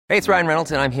Hey, it's Ryan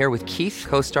Reynolds, and I'm here with Keith,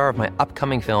 co-star of my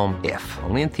upcoming film, If,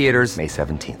 only in theaters May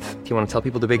 17th. Do you want to tell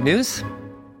people the big news?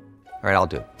 All right, I'll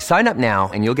do it. Sign up now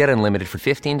and you'll get unlimited for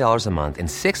 $15 a month and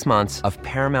 6 months of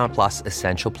Paramount Plus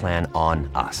Essential Plan on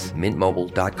us.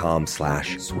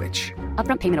 MintMobile.com/switch.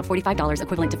 Upfront payment of $45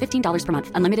 equivalent to $15 per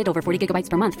month. Unlimited over 40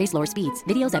 gigabytes per month. Face lower speeds.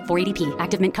 Videos at 480p.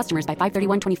 Active Mint customers by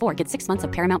 531.24 get 6 months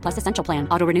of Paramount Plus Essential Plan.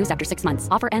 Auto renews after 6 months.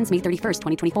 Offer ends May 31st,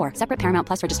 2024. Separate Paramount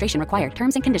Plus registration required.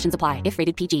 Terms and conditions apply if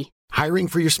rated PG. Hiring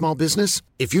for your small business?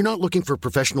 If you're not looking for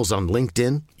professionals on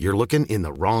LinkedIn, you're looking in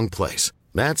the wrong place.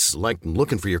 That's like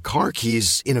looking for your car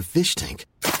keys in a fish tank.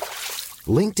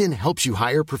 LinkedIn helps you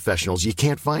hire professionals you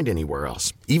can't find anywhere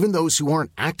else, even those who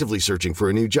aren't actively searching for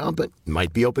a new job but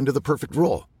might be open to the perfect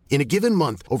role. In a given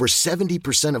month, over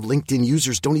 70% of LinkedIn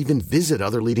users don't even visit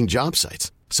other leading job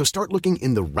sites. So start looking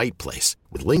in the right place.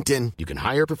 With LinkedIn, you can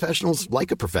hire professionals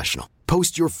like a professional.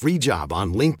 Post your free job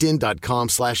on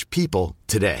linkedin.com/people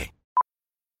today.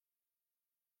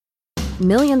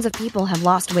 Millions of people have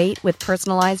lost weight with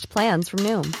personalized plans from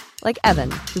Noom. Like Evan,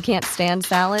 who can't stand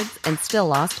salads and still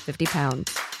lost 50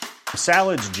 pounds.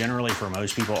 Salads generally for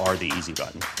most people are the easy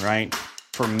button, right?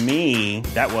 For me,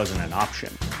 that wasn't an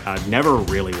option. I never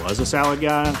really was a salad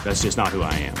guy. That's just not who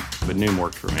I am. But Noom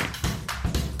worked for me.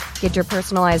 Get your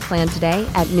personalized plan today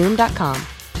at Noom.com.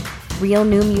 Real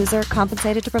Noom user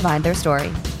compensated to provide their story.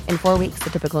 In 4 weeks,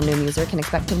 the typical Noom user can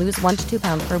expect to lose 1 to 2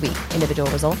 pounds per week. Individual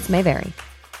results may vary.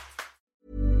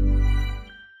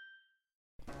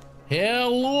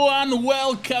 Hello and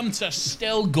welcome to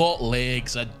Still Got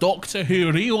Legs, a Doctor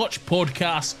Who rewatch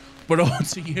podcast brought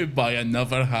to you by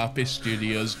Another Happy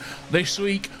Studios. This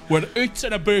week, we're out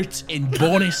and about in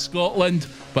Bonnie, Scotland,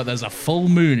 but there's a full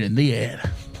moon in the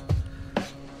air.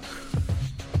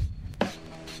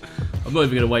 I'm not even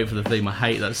going to wait for the theme. I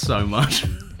hate that so much.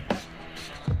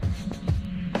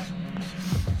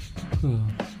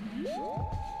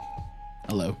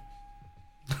 Hello.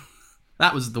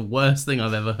 That was the worst thing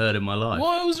I've ever heard in my life.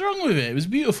 What was wrong with it? It was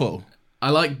beautiful. I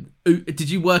like...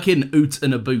 Did you work in oot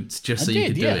and a boot just so you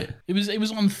could do it? It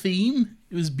was on theme.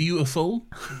 It was beautiful.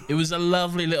 It was a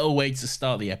lovely little way to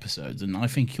start the episode, and I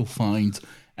think you'll find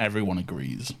everyone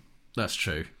agrees. That's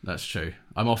true. That's true.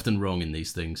 I'm often wrong in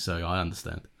these things, so I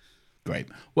understand. Great.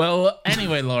 Well,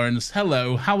 anyway, Lawrence,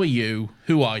 hello. How are you?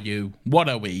 Who are you? What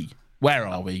are we? Where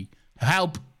are we?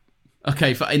 Help.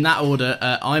 Okay, in that order,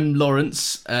 I'm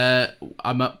Lawrence. I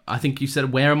think you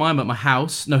said, where am I? I'm at my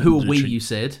house. No, who are we, you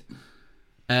said?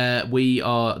 We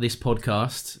are this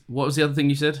podcast. What was the other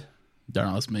thing you said?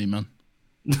 Don't ask me, man.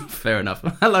 Fair enough.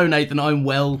 Hello, Nathan. I'm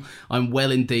well. I'm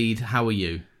well indeed. How are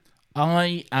you?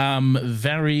 I am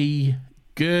very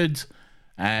good.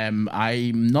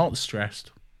 I'm not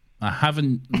stressed. I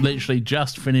haven't literally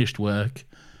just finished work.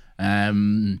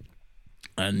 I'm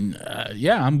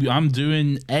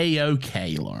doing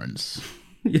A-okay, Lawrence.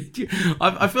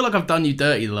 I feel like I've done you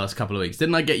dirty the last couple of weeks.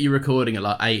 Didn't I get you recording at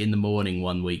like 8 in the morning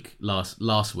one week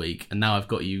last week, and now I've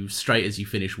got you straight as you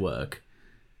finish work?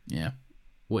 Yeah.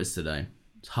 What is today?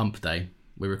 It's hump day.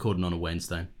 We're recording on a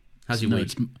Wednesday. How's your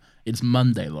week? It's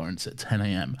Monday, Lawrence, at 10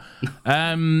 a.m.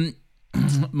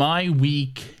 My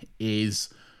week is,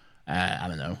 I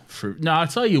don't know. I'll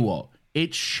tell you what.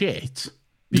 It's shit.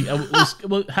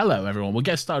 Well, hello, everyone. We'll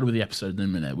get started with the episode in a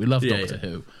minute. We love Doctor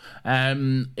Who.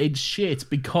 It's shit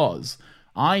because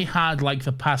I had like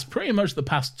pretty much the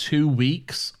past 2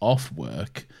 weeks off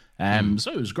work.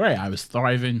 So it was great. I was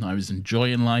thriving. I was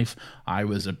enjoying life. I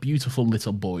was a beautiful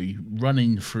little boy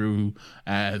running through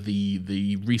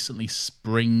the recently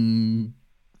spring.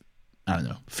 I don't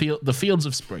know. The fields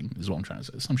of spring is what I'm trying to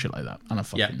say. Some shit like that. I don't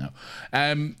fucking know.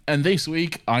 And this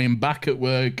week I am back at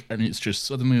work, and it's just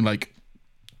suddenly like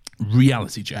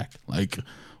reality check. Like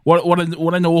what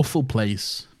an awful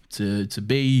place to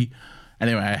be.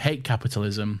 Anyway, I hate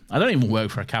capitalism. I don't even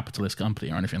work for a capitalist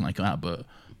company or anything like that, but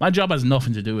my job has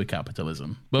nothing to do with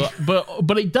capitalism. But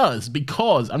it does,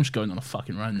 because I'm just going on a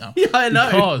fucking rant now. Yeah, I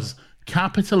know. Because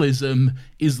capitalism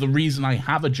is the reason I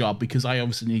have a job, because I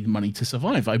obviously need money to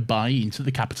survive. I buy into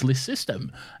the capitalist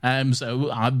system.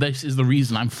 So this is the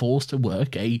reason I'm forced to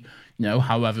work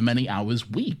however many hours a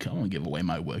week. I won't give away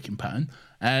my working pattern.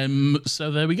 So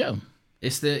there we go.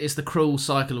 It's the cruel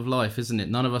cycle of life, isn't it?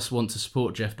 None of us want to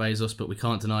support Jeff Bezos, but we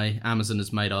can't deny Amazon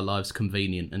has made our lives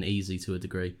convenient and easy to a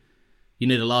degree. You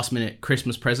need a last-minute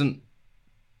Christmas present.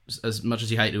 As much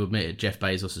as you hate to admit it, Jeff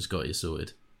Bezos has got you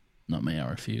sorted. Not me, I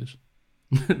refuse.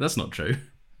 That's not true.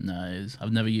 No, it is.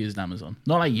 I've never used Amazon.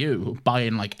 Not like you,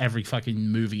 buying like every fucking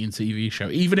movie and TV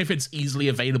show. Even if it's easily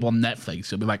available on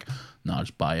Netflix, you'll be like, no,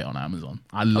 just buy it on Amazon.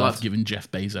 I love giving Jeff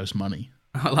Bezos money.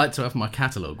 I like to have my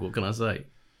catalogue, what can I say?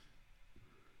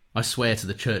 I swear to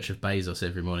the Church of Bezos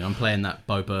every morning. I'm playing that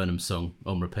Bo Burnham song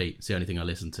on repeat. It's the only thing I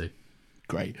listen to.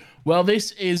 Great. Well,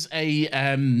 this is a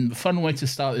fun way to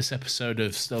start this episode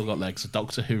of Still Got Legs, a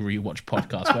Doctor Who rewatch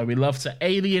podcast, where we love to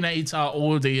alienate our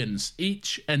audience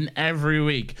each and every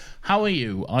week. How are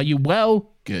you? Are you well?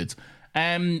 Good.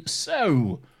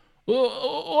 So,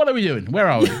 what are we doing? Where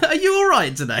are we? Are you all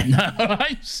right today? No,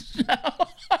 I'm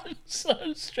so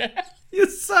stressed.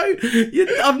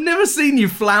 I've never seen you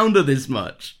flounder this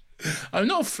much. I'm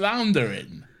not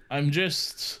floundering. I'm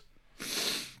just...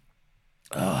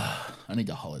 I need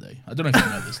a holiday. I don't know if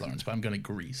you know this, Lawrence, but I'm going to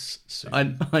Greece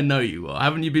soon. I know you are.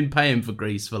 Haven't you been paying for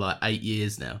Greece for like 8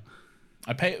 years now?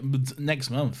 I pay it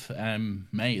next month.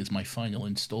 May is my final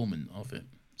instalment of it.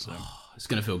 So it's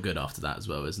going to feel good after that as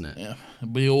well, isn't it? yeah,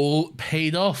 we all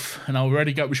paid off, and I'll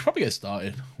already go. We should probably get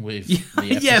started with the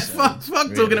episode. Yeah, fuck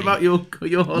really. Talking about your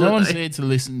holiday. No one's here to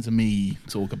listen to me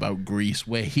talk about Greece.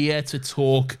 We're here to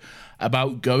talk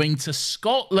about going to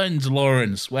Scotland,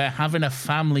 Lawrence. We're having a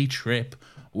family trip.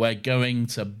 We're going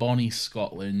to Bonnie,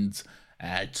 Scotland.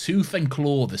 Tooth and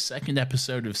Claw, the second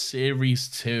episode of Series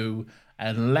 2.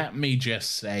 And let me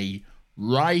just say,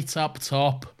 right up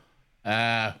top,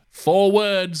 4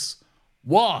 words.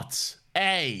 What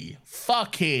a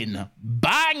fucking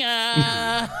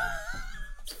banger!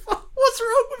 What's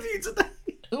wrong with you today?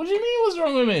 What do you mean what's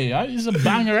wrong with me? It's a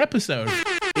banger episode.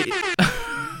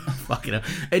 Fucking hell.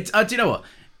 Do you know what?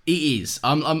 It is.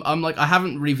 I'm like, I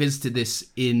haven't revisited this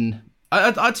in...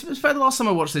 to be fair, the last time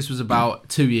I watched this was about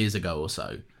 2 years ago or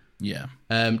so. Yeah.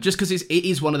 Just because it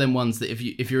is one of them ones that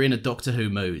if you're in a Doctor Who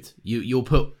mood, you'll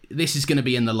put... This is going to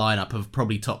be in the lineup of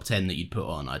probably top 10 that you'd put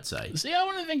on, I'd say. See, I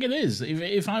wouldn't think it is.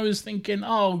 If I was thinking,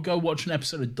 oh, go watch an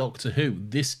episode of Doctor Who,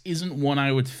 this isn't one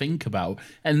I would think about.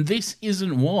 And this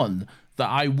isn't one that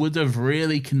I would have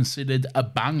really considered a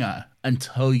banger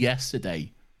until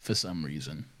yesterday, for some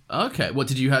reason. Okay. What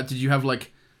did you have? Did you have,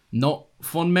 like, not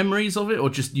fond memories of it, or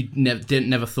just you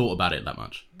never thought about it that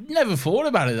much? Never thought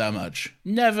about it that much.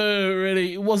 Never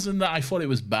really. It wasn't that I thought it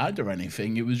was bad or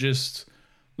anything. It was just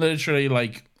literally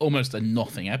like almost a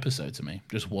nothing episode to me.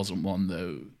 Just wasn't one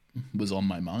that was on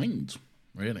my mind,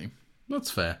 really.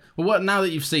 That's fair. Well, what now that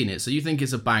you've seen it, so you think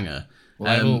it's a banger?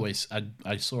 Well,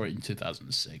 I saw it in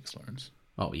 2006, Lawrence.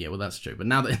 Oh yeah, well that's true. But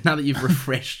now that you've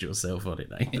refreshed yourself on it,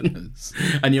 Nathan,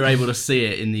 and you're able to see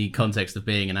it in the context of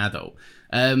being an adult,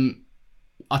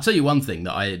 I'll tell you one thing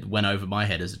that I went over my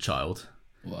head as a child.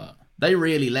 What? They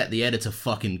really let the editor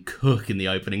fucking cook in the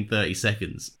opening 30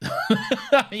 seconds.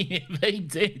 Yeah, they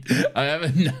did. I have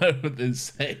a note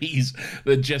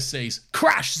that just says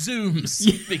crash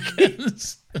zooms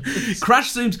because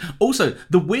crash zooms. Also,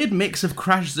 the weird mix of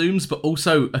crash zooms, but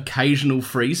also occasional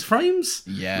freeze frames.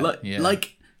 Yeah,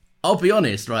 like I'll be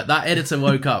honest, right? That editor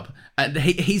woke up and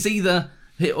he's either.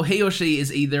 He or she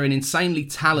is either an insanely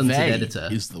talented editor.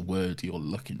 Is the word you're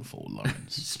looking for,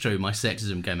 Lawrence? It's true. My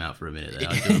sexism came out for a minute there.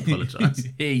 I do apologise.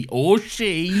 He or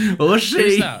she. Or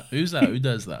she. Who's that? Who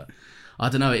does that? I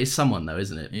don't know. It is someone, though,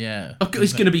 isn't it? Yeah.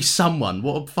 It's going to be someone.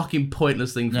 What a fucking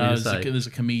pointless thing for me to say. There's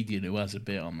a comedian who has a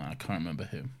bit on that. I can't remember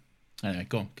who. Anyway,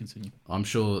 go on, continue. I'm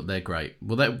sure they're great.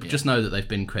 Well, just know that they've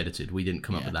been credited. We didn't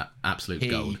come up with that absolute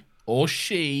gold. Or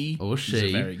she. Or she. Is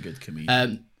a very good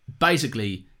comedian.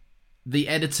 Basically... The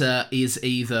editor is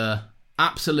either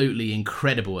absolutely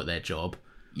incredible at their job,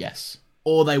 yes,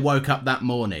 or they woke up that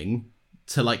morning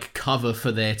to like cover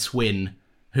for their twin,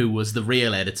 who was the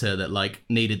real editor that like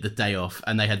needed the day off,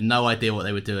 and they had no idea what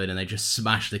they were doing, and they just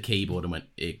smashed the keyboard and went,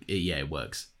 "Yeah, it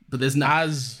works." But there's no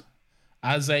as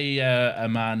a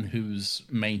man whose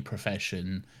main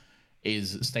profession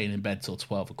is staying in bed till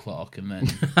 12 o'clock and then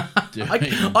doing...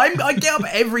 I get up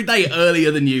every day earlier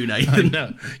than you, Nathan.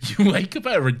 No, you wake up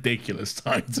at a ridiculous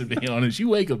time, to be honest. You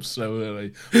wake up so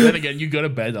early. But then again, you go to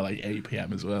bed at like 8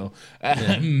 p.m. as well. I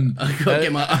gotta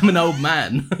get I'm an old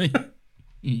man.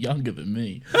 You're younger than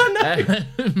me. I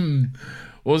know.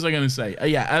 What was I going to say?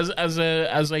 Yeah,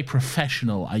 as a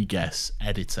professional, I guess,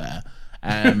 editor,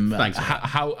 Thanks.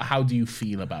 How do you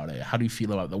feel about it? How do you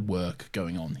feel about the work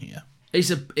going on here? Do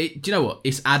you know what?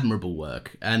 It's admirable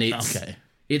work, and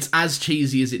it's as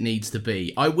cheesy as it needs to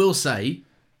be. I will say,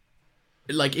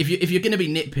 like, if you're going to be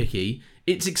nitpicky,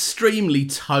 it's extremely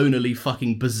tonally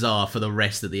fucking bizarre for the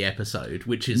rest of the episode,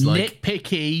 which is like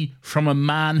nitpicky from a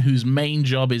man whose main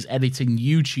job is editing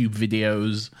YouTube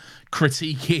videos,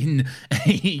 critiquing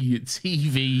a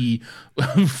TV,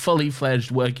 fully fledged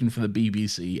working for the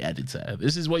BBC editor.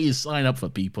 This is what you sign up for,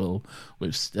 people.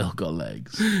 We've still got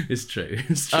legs. It's true.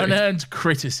 Unearned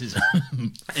criticism.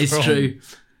 It's true.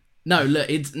 No, look,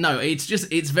 it's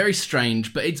very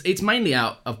strange, but it's mainly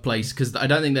out of place because I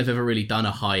don't think they've ever really done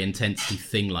a high intensity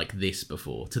thing like this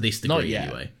before, to this degree. Not yet.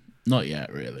 Anyway. Not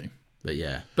yet, really. But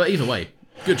yeah, but either way,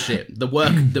 good shit. The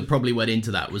work that probably went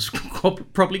into that was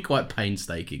probably quite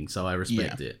painstaking, so I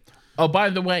respect it. Oh,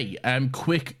 by the way,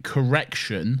 quick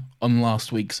correction on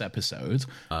last week's episode,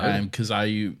 because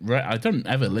I don't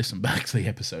ever listen back to the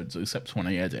episodes except when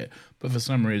I edit, but for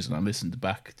some reason I listened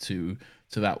back to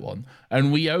that one,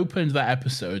 and we opened that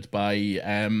episode by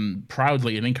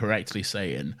proudly and incorrectly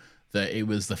saying that it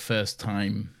was the first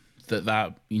time that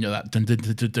dun dun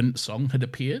dun dun dun song had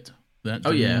appeared. That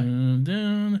dun,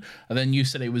 dun, and then you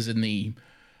said it was in the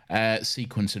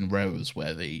sequence in Rose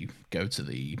where they go to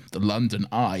the London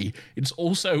Eye. It's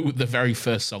also the very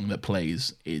first song that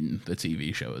plays in the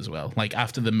TV show as well. Like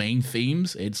after the main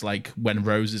themes, it's like when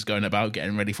Rose is going about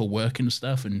getting ready for work and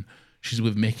stuff, and she's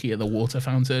with Mickey at the water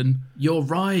fountain. You're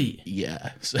right.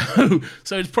 Yeah. So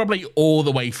it's probably all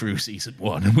the way through season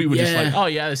 1, and we were just like, oh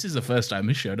yeah, this is the first time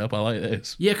this showed up. I like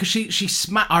this. Yeah, because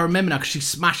I remember now because she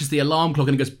smashes the alarm clock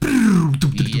and it goes.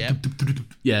 Yep.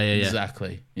 Yeah.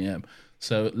 Exactly. Yeah.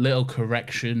 So, little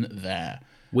correction there.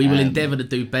 We will endeavour to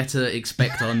do better.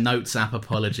 Expect our Notes app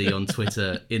apology on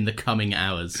Twitter in the coming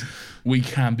hours. We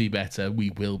can be better.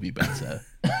 We will be better.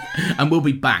 And we'll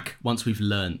be back once we've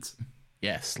learnt.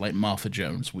 Yes, like Martha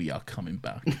Jones, we are coming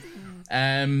back.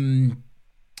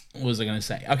 What was I going to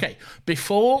say? Okay,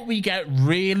 before we get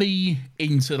really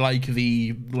into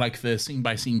the scene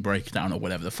by scene breakdown or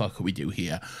whatever the fuck we do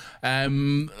here,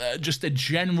 just a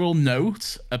general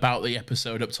note about the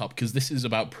episode up top, because this is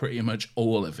about pretty much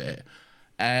all of it.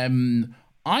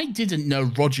 I didn't know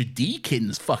Roger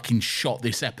Deakins fucking shot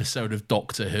this episode of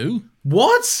Doctor Who.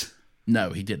 What?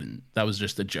 No, he didn't. That was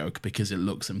just a joke because it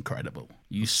looks incredible.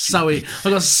 I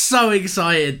got so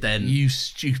excited then. You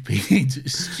stupid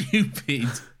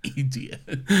idiot.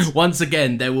 Once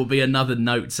again, there will be another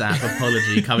Notes app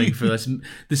apology coming for us.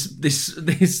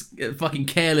 This fucking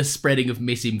careless spreading of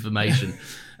misinformation.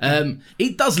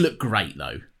 It does look great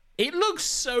though. It looks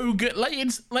so good. Like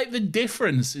it's like the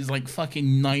difference is like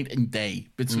fucking night and day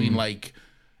between like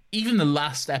even the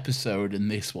last episode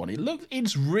and this one.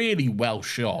 It's really well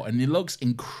shot and it looks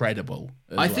incredible.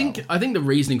 I think the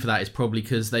reasoning for that is probably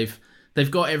because they've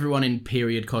got everyone in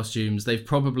period costumes. They've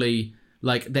probably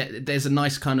like there's a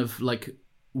nice kind of like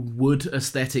wood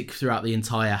aesthetic throughout the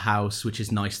entire house, which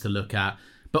is nice to look at.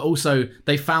 But also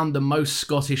they found the most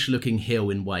Scottish looking hill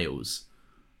in Wales.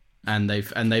 And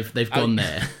they've gone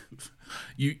there.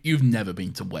 You've never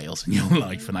been to Wales in your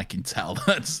life, and I can tell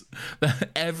that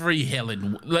every hill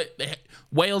in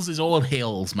Wales is all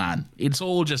hills, man. It's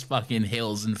all just fucking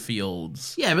hills and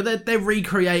fields. Yeah, but they're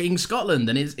recreating Scotland,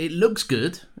 and it looks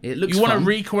good. It looks. You want to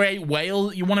recreate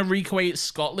Wales? You want to recreate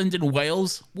Scotland in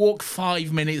Wales? Walk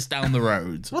 5 minutes down the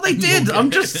road. Well, they did. I'm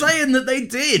just saying that they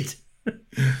did.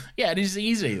 Yeah, it is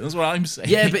easy. That's what I'm saying.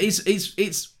 Yeah, but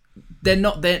it's. They're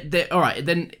not. They're all right.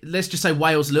 Then let's just say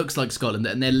Wales looks like Scotland,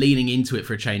 and they're leaning into it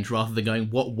for a change rather than going,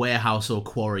 "What warehouse or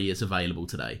quarry is available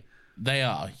today?" They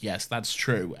are. Yes, that's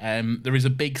true. There is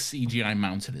a big CGI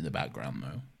mountain in the background,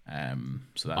 though.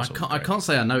 So that's. I can't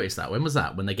say I noticed that. When was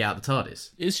that? When they get out the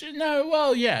TARDIS? It's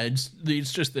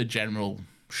just the general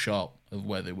shot of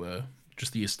where they were.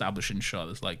 Just the establishing shot.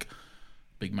 It's like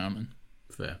big mountain.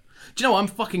 Fair. Do you know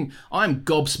what? I'm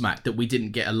gobsmacked that we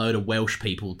didn't get a load of Welsh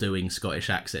people doing Scottish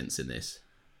accents in this.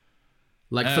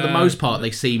 Like, for the most part,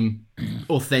 they seem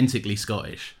authentically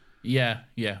Scottish. Yeah.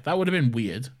 That would have been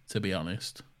weird, to be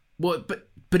honest. Well, but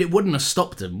it wouldn't have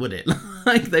stopped them, would it?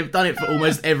 Like, they've done it for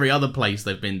almost every other place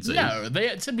they've been to. No,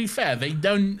 to be fair, they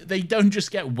don't just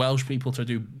get Welsh people to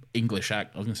do English I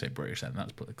was going to say British then,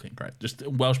 that's politically incorrect. Just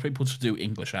Welsh people to do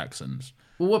English accents.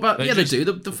 Well, what about... They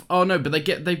do. Oh, no, but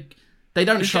They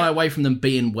don't shy away from them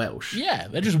being Welsh. Yeah,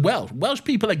 they're just Welsh. Welsh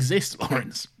people exist,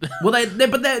 Lawrence. Well, they're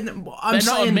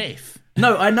not a myth.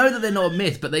 No, I know that they're not a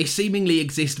myth, but they seemingly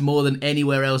exist more than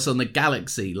anywhere else on the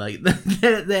galaxy. Like,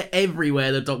 they're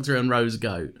everywhere the Doctor and Rose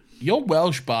go. Your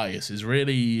Welsh bias is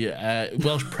really...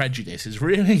 Welsh prejudice is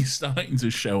really starting to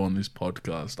show on this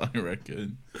podcast, I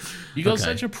reckon. You got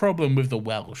such a problem with the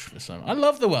Welsh for some... I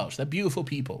love the Welsh. They're beautiful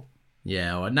people.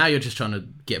 Yeah, well, now you're just trying to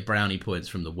get brownie points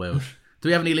from the Welsh. Do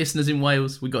we have any listeners in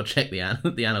Wales? We've got to check the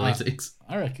analytics.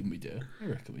 I reckon we do.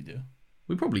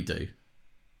 We probably do.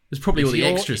 There's probably all the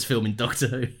extras filming Doctor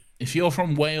Who. If you're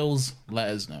from Wales, let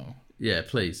us know. Yeah,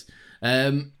 please.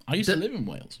 I used to live in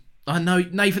Wales. I know,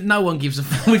 Nathan, no one gives a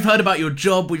fuck. We've heard about your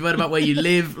job. We've heard about where you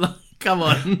live. Like, come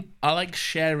on. I like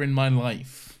sharing my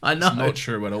life. I know. It's not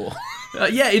true at all.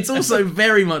 Yeah, it's also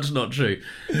very much not true.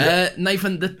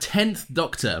 Nathan, the 10th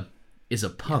Doctor is a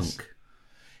punk. Yes.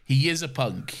 He is a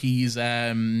punk. He's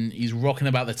rocking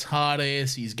about the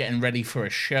TARDIS. He's getting ready for a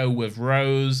show with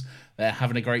Rose. They're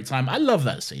having a great time. I love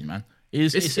that scene, man.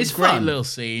 It's a great fun. little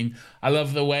scene. I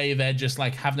love the way they're just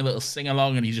like having a little sing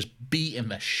along, and he's just beating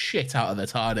the shit out of the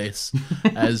TARDIS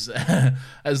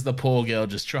as the poor girl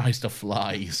just tries to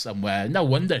fly somewhere. No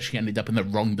wonder she ended up in the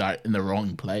wrong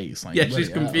place. Like, Yeah, she's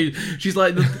confused. She's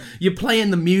like, "You're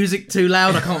playing the music too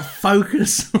loud. I can't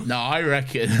focus." No, I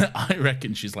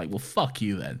reckon she's like, well, fuck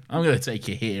you then. I'm gonna take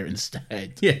you here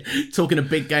instead. Yeah, talking a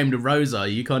big game to Rosa,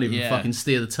 you can't even fucking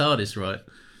steer the TARDIS right.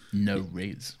 No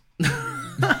riz.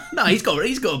 No, he's got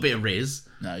a bit of riz.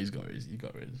 No, he's got riz.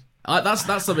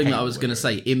 That's something that I was going to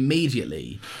say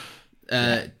immediately.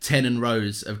 Ten and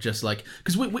Rose of just like,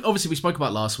 because we obviously we spoke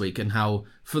about last week and how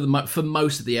for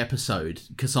most of the episode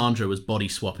Cassandra was body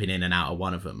swapping in and out of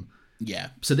one of them. Yeah.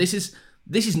 So this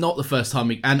is not the first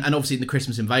time and obviously in the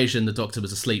Christmas Invasion the Doctor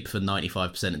was asleep for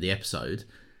 95% of the episode.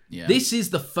 Yeah. This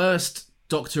is the first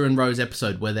Doctor and Rose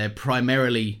episode where they're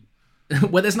primarily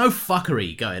where there's no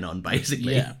fuckery going on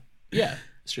basically. Yeah.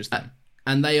 It's just them.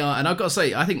 And they are, and I've got to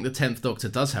say, I think the 10th Doctor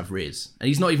does have Riz, and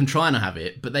he's not even trying to have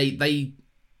it, but they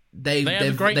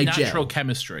have great natural gel.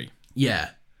 chemistry.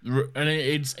 Yeah, and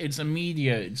it's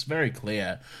immediate. It's very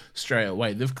clear straight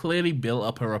away. They've clearly built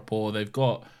up a rapport. They've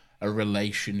got a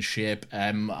relationship.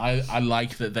 I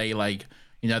like that they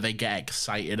they get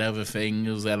excited over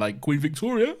things. They're like Queen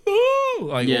Victoria, all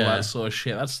that sort of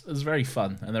shit. That's very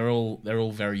fun, and they're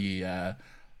all very.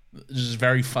 Just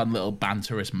very fun little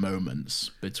banterous moments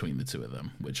between the two of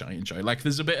them, which I enjoy. Like,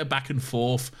 there's a bit of back and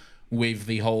forth with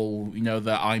the whole,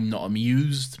 the I'm not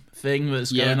amused thing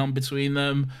that's going on between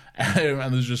them.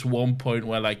 And there's just one point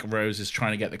where, like, Rose is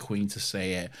trying to get the Queen to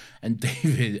say it, and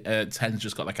David Tennant's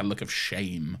just got, like, a look of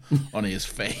shame on his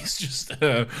face. Just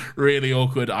really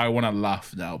awkward. I want to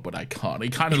laugh now, but I can't. He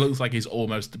kind of looks like he's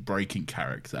almost breaking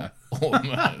character.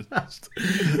 Almost.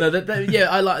 No,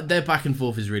 I like their back and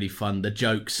forth is really fun. The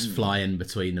jokes flying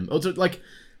between them. Also, like,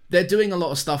 they're doing a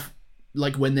lot of stuff,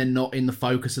 like, when they're not in the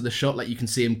focus of the shot. Like, you can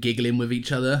see them giggling with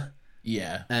each other.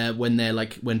 Yeah.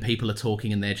 When people are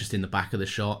talking and they're just in the back of the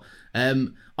shot.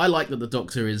 I like that the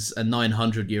Doctor is a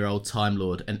 900-year-old Time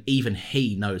Lord, and even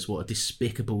he knows what a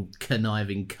despicable,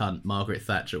 conniving cunt Margaret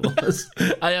Thatcher was.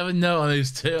 I have a note on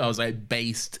those too. I was like,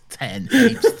 based 10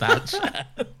 hates Thatcher.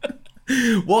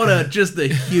 What just a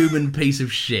human piece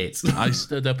of shit. I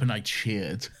stood up and I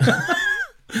cheered.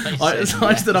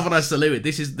 I stood up and I saluted.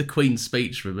 This is the Queen's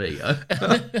speech for me.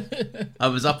 I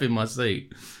was up in my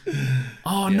seat.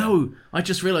 Oh, no. I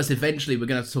just realised eventually we're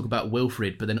going to have to talk about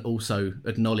Wilfred, but then also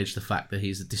acknowledge the fact that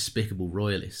he's a despicable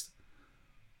royalist.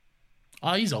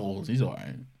 Oh, he's old. He's all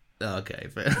right. Okay,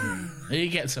 fair. He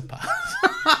gets a pass.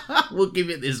 We'll give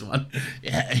it this one.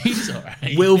 Yeah, he's all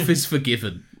right. Wilf is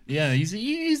forgiven. Yeah, he's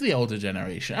the older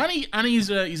generation. And he's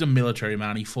a military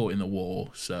man. He fought in the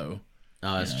war, so...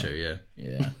 Oh, that's true,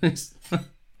 Yeah.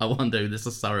 I wonder who this is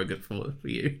a surrogate for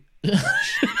you.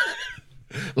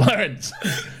 Lawrence,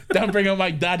 don't bring up my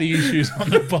daddy issues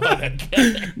on the pod,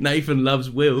 okay? Nathan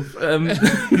loves Wilf. All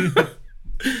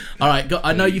right,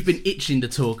 I know you've been itching to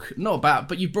talk, not about,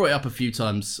 but you've brought it up a few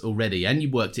times already, and you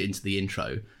worked it into the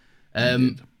intro.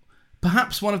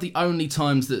 Perhaps one of the only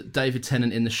times that David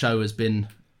Tennant in the show has been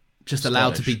just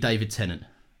allowed to be David Tennant.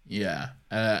 Yeah,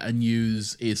 and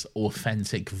use his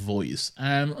authentic voice.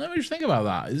 Let me just think about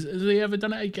that. Has he ever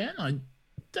done it again? I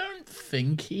don't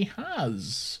think he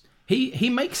has. He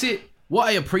makes it... What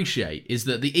I appreciate is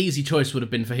that the easy choice would have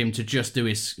been for him to just do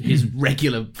his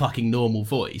regular fucking normal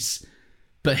voice.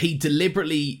 But he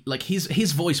deliberately... Like,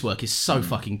 his voice work is so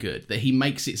fucking good that he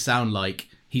makes it sound like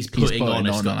he's putting on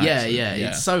a Scottish... Yeah.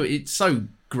 It's so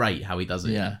great how he does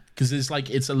it. Yeah, because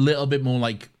it's a little bit more,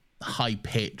 like,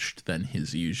 high-pitched than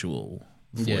his usual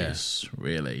voice,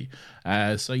 really.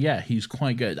 So, yeah, he's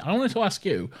quite good. I wanted to ask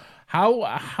you,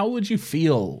 how would you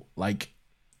feel, like...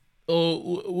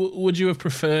 Or would you have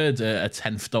preferred a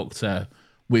 10th Doctor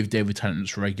with David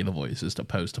Tennant's regular voice as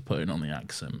opposed to putting on the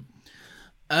accent?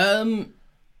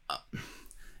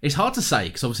 It's hard to say,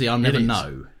 because obviously I'll never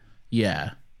know. Yeah.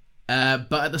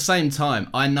 But at the same time,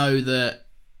 I know that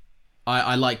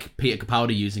I like Peter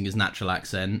Capaldi using his natural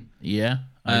accent. Yeah,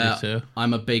 I do too.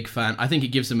 I'm a big fan. I think it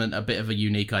gives him a bit of a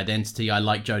unique identity. I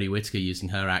like Jodie Whittaker using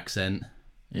her accent.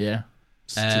 Yeah.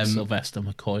 Sylvester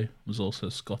McCoy was also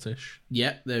Scottish.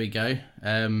 Yeah, there we go.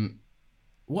 Do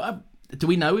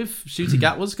we know if Ncuti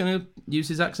Gatwa's going to use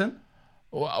his accent?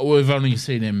 Well, we've only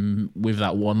seen him with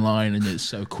that one line, and it's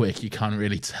so quick you can't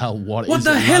really tell what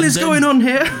the hell is going on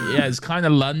here? Yeah, it's kind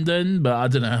of London, but I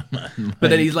don't know. But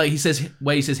then he says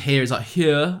here is like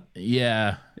here.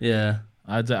 Yeah. Yeah.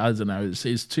 I don't know.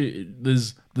 It's too.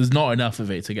 There's there's not enough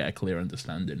of it to get a clear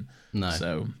understanding. No.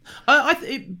 So,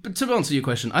 but to answer your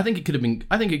question, I think it could have been.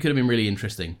 I think it could have been really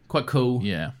interesting, quite cool.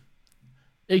 yeah,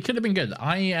 it could have been good.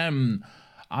 And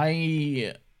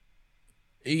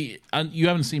you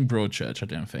haven't seen Broadchurch, I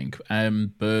don't think.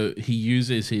 But he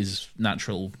uses his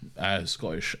natural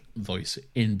Scottish voice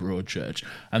in Broadchurch,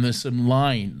 and there's some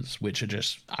lines which are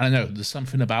just, I don't know. There's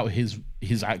something about his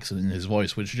accent and his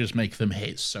voice which just make them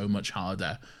hit so much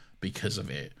harder because of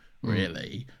it.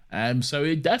 Really. So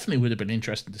it definitely would have been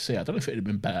interesting to see. I don't know if it would have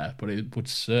been better, but it would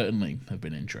certainly have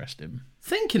been interesting.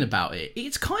 Thinking about it,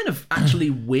 it's kind of actually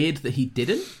weird that he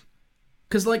didn't,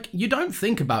 because like you don't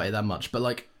think about it that much, but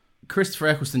like Christopher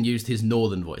Eccleston used his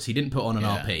northern voice. He didn't put on an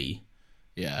RP.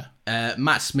 Yeah.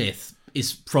 Matt Smith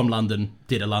is from London,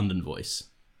 did a London voice.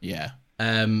 Yeah.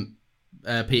 Peter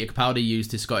Capaldi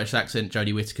used his Scottish accent.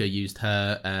 Jodie Whittaker used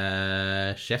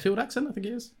her Sheffield accent, I think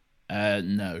it is.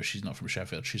 No, she's not from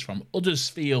Sheffield. She's from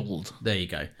Huddersfield. There you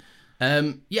go.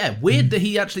 Yeah, weird that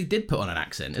he actually did put on an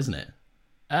accent, isn't it?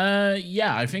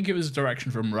 Yeah, I think it was a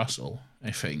direction from Russell,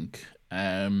 I think.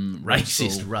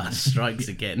 Racist Russ strikes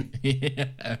again. Yeah.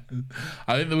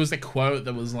 I think there was a quote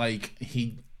that was like,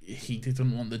 he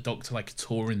didn't want the Doctor like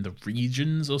touring the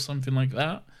regions or something like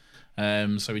that.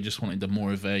 So he just wanted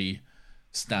more of a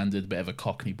standard bit of a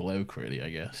Cockney bloke, really, I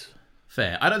guess.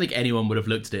 Fair. I don't think anyone would have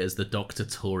looked at it as the Doctor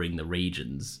touring the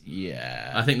regions.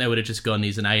 Yeah. I think they would have just gone,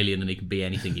 he's an alien and he can be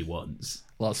anything he wants.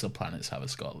 Lots of planets have a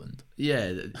Scotland.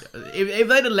 Yeah. If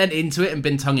they'd have lent into it and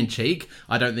been tongue-in-cheek,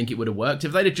 I don't think it would have worked.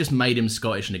 If they'd have just made him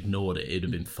Scottish and ignored it, it'd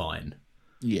have been fine.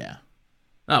 Yeah.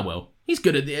 Oh, well. He's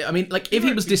good at it. I mean, like, if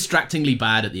he was distractingly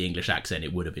bad at the English accent,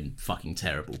 it would have been fucking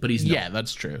terrible. But he's not. Yeah,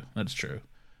 that's true. That's true.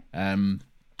 Do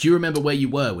you remember where you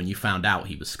were when you found out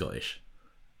he was Scottish?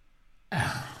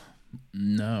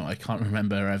 No, I can't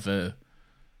remember ever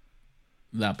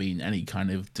that being any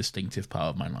kind of distinctive part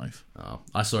of my life. Oh,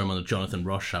 I saw him on the Jonathan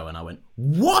Ross show and I went,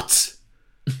 what?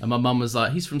 And my mum was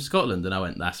like, he's from Scotland. And I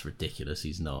went, that's ridiculous.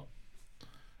 He's not.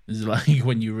 It's like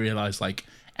when you realise like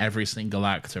every single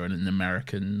actor in an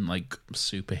American like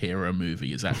superhero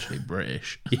movie is actually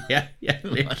British. Yeah,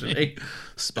 literally.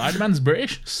 Spider-Man's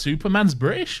British, Superman's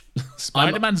British,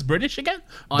 Spider-Man's British again.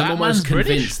 I'm almost Batman's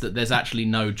convinced that there's actually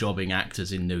no jobbing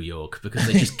actors in New York because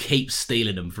they just keep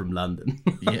stealing them from London.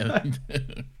 Yeah.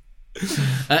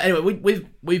 Anyway,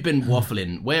 we've been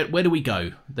waffling. Where do we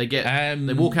go? They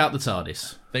walk out the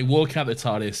TARDIS. They walk out the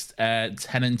TARDIS.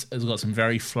 Tennant has got some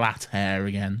very flat hair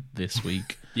again this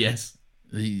week. Yes.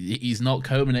 He's not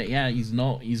combing it yet. He's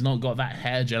not got that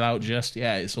hair gel out just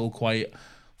yet. It's all quite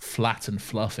flat and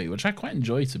fluffy, which I quite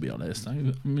enjoy, to be honest.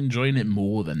 I'm enjoying it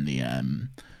more than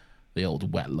the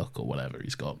old wet look or whatever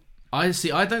he's got. I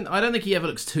see. I don't think he ever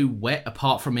looks too wet,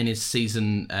 apart from in his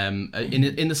season in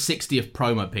the 60th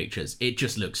promo pictures. It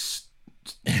just looks.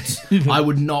 I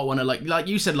would not want to like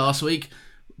you said last week.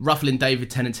 Ruffling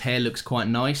David Tennant's hair looks quite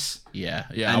nice. Yeah.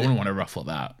 I wouldn't want to ruffle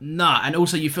that. Nah, and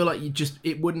also you feel like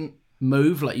it wouldn't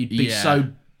move, like you'd be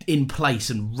so in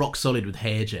place and rock solid with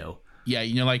hair gel. Yeah,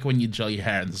 you know, like when you gel your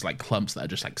hair and there's like clumps that are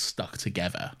just like stuck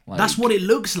together. Like, that's what it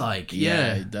looks like.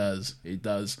 Yeah, it does. It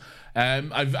does.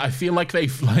 I feel like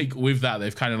they've like with that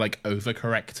they've kind of like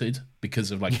overcorrected because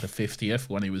of like the 50th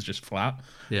when he was just flat.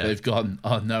 Yeah, they've gone,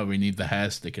 oh no, we need the hair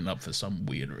sticking up for some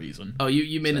weird reason. Oh,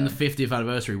 you mean in the 50th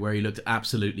anniversary where he looked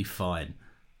absolutely fine?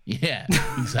 Yeah,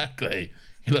 exactly.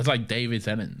 He looks like David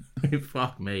Tennant.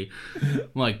 Fuck me.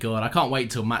 My God, I can't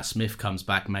wait till Matt Smith comes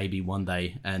back maybe one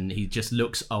day and he just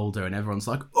looks older and everyone's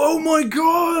like, oh my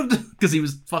God! Because he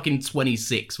was fucking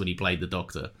 26 when he played the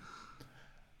Doctor.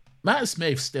 Matt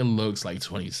Smith still looks like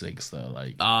 26 though.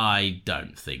 Like I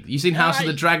don't think. You seen House of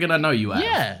the Dragon? I know you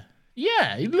have.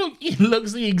 Yeah. He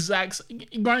looks the exact.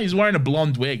 Granted, he's wearing a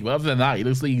blonde wig, but other than that, he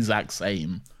looks the exact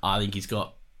same. I think he's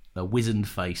got a wizened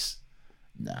face.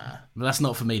 Nah, but that's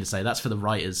not for me to say. That's for the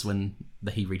writers when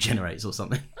he regenerates or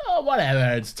something. Oh,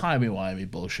 whatever. It's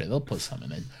timey-wimey bullshit. They'll put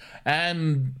something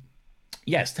in.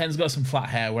 Yes, Ten's got some flat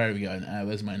hair. Where are we going?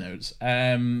 Where's my notes?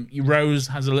 Rose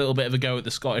has a little bit of a go at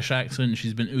the Scottish accent.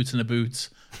 She's been ooting a boot.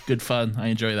 Good fun. I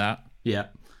enjoy that. Yeah.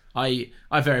 I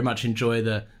very much enjoy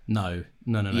the no,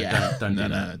 yeah. don't do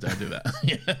that. No, don't do that.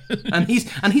 Yeah.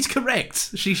 and he's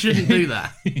correct. She shouldn't do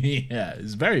that. Yeah,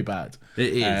 it's very bad.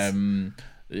 It is.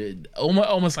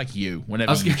 Almost like you,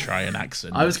 whenever you try an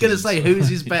accent. I was going to say, whose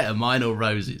is better, mine or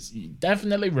Rose's?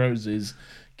 Definitely Rose's,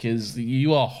 because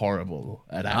you are horrible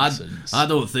at accents. I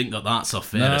don't think that's a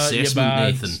fair assessment,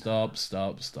 Nathan.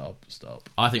 Stop.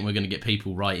 I think we're going to get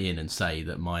people write in and say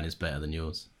that mine is better than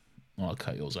yours. Well, I'll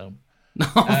cut yours out. Oh,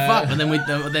 fuck. And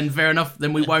then fair enough,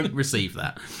 then we won't receive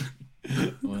that.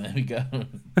 Well, there we go.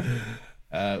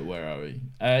 Where are we?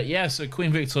 Yeah, so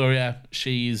Queen Victoria,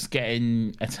 she's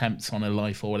getting attempts on her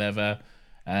life or whatever.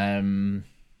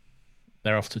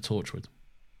 They're off to Torchwood.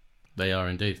 They are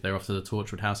indeed. They're off to the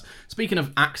Torchwood house. Speaking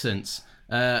of accents,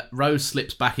 Rose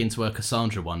slips back into her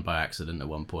Cassandra one by accident at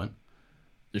one point.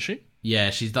 Does she? Yeah,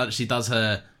 she does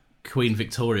her Queen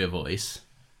Victoria voice.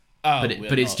 Oh,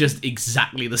 but it's just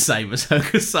exactly the same as her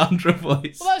Cassandra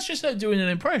voice. Well, that's just her doing an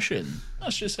impression.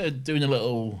 That's just her doing a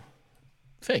little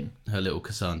thing. Her little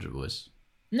Cassandra voice.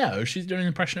 No, she's doing an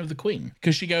impression of the Queen.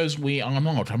 Because she goes, "We are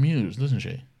not amused," doesn't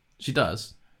she? She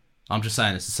does. I'm just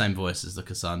saying it's the same voice as the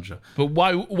Cassandra. But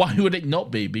why would it not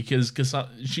be? Because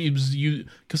Cassandra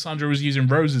was using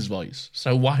Rose's voice.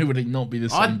 So why would it not be the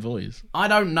same voice? I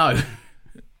don't know.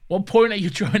 What point are you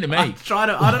trying to make? I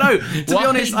don't know. To be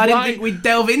honest, I didn't think we'd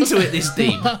delve into it this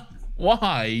deep.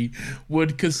 Why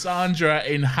would Cassandra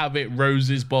inhabit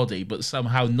Rose's body but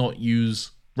somehow not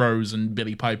use Rose and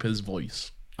Billy Piper's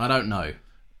voice? I don't know.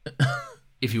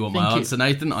 If you want my answer,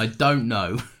 Nathan, I don't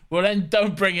know. Well, then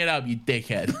don't bring it up, you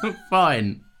dickhead.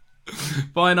 Fine,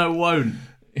 I won't.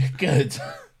 Good.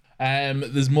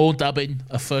 There's more dubbing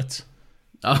afoot.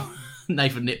 Oh,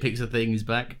 Nathan nitpicks a thing. He's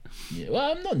back. Yeah,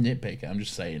 well, I'm not nitpicking. I'm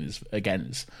just saying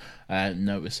it's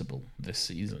noticeable this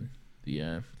season.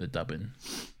 The dubbing.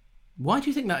 Why do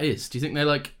you think that is? Do you think they're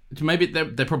like maybe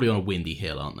they're probably on a windy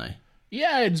hill, aren't they?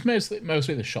 Yeah, it's mostly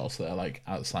the shots that are like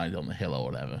outside on the hill or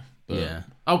whatever. But yeah.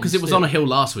 Oh, because it was on a hill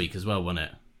last week as well, wasn't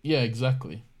it? Yeah,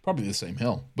 exactly. Probably the same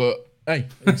hill, but hey,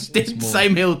 it's more...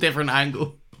 same hill, different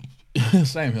angle.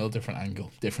 Same hill, different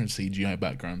angle, different CGI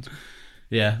background.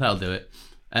 Yeah, that'll do it.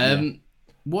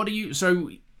 What do you?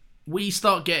 So we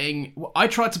start getting. I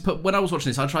tried to put when I was watching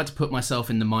this. I tried to put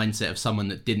myself in the mindset of someone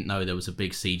that didn't know there was a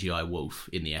big CGI wolf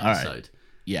in the episode. Right.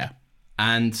 Yeah,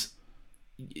 and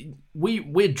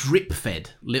we're drip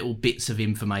fed little bits of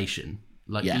information,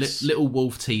 like little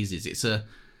wolf teases. It's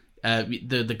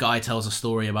the guy tells a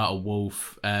story about a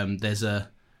wolf. There's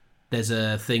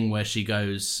a thing where she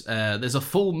goes, "There's a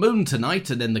full moon tonight,"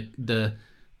 and then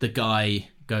the guy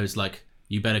goes like,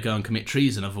 "You better go and commit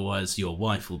treason, otherwise your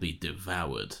wife will be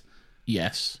devoured."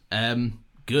 Yes.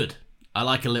 Good. I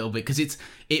like a little bit because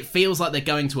it feels like they're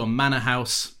going to a manor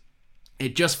house.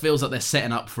 It just feels like they're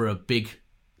setting up for a big,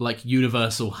 like,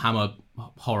 Universal Hammer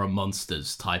horror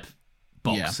monsters type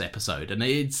box episode, and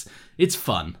it's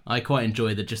fun. I quite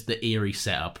enjoy the eerie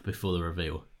setup before the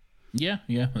reveal. Yeah,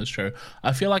 that's true.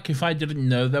 I feel like if I didn't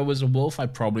know there was a wolf, I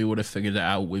probably would have figured it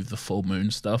out with the full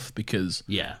moon stuff because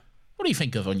what do you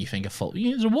think of when you think of full?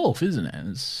 It's a wolf, isn't it?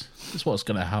 It's what's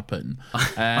going to happen.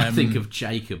 I think of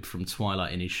Jacob from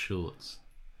Twilight in his shorts.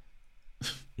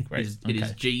 Great. In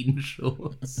his jean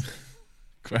shorts.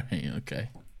 Great. Okay.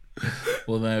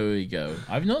 Well, there we go.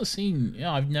 I've never seen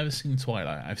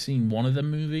Twilight. I've seen one of the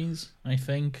movies, I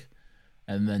think,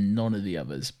 and then none of the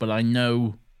others. But I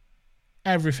know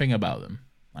everything about them.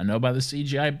 I know about the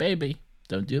CGI baby.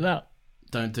 Don't do that.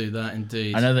 Don't do that,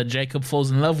 indeed. I know that Jacob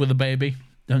falls in love with a baby.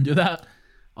 Don't do that.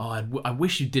 Oh, I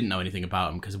wish you didn't know anything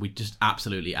about him because we just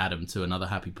absolutely add him to another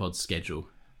Happy Pod schedule.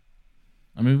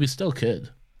 I mean, we still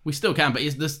could. We still can,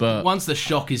 but once the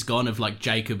shock is gone of like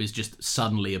Jacob is just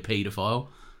suddenly a paedophile,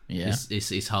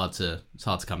 it's hard to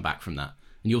come back from that.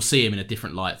 And you'll see him in a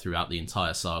different light throughout the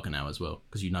entire saga now as well,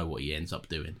 because you know what he ends up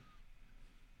doing.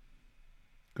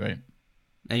 Great.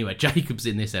 Anyway, Jacob's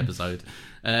in this episode.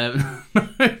 Where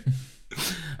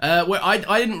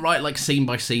I didn't write like scene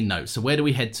by scene notes. So where do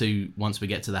we head to once we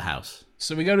get to the house?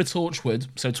 So we go to Torchwood.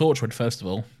 So Torchwood, first of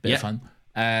all, bit of fun.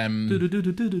 I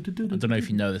don't know if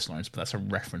you know this, Lawrence, but that's a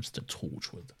reference to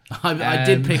Torchwood. I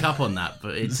did pick up on that,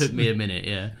 but it took me a minute.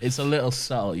 Yeah, it's a little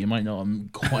subtle. You might not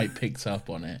have quite picked up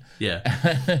on it. Yeah.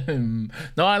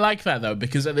 No, I like that though,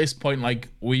 because at this point, like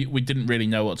we didn't really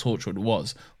know what Torchwood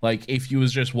was. Like, if you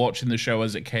was just watching the show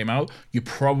as it came out, you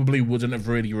probably wouldn't have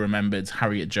really remembered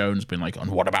Harriet Jones being like,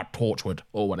 "And what about Torchwood?"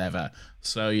 or whatever.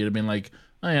 So you'd have been like,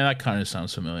 "Oh yeah, that kind of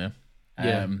sounds familiar."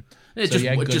 Yeah. It's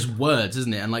just words,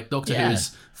 isn't it? And like Doctor Who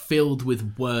is filled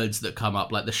with words that come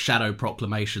up. Like the Shadow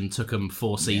Proclamation took them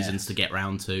 4 seasons to get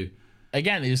round to.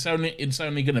 Again, it's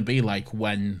only going to be like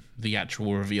when the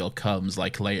actual reveal comes,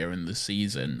 like later in the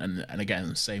season. And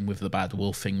again, same with the Bad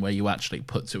Wolf thing, where you actually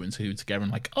put 2 and 2 together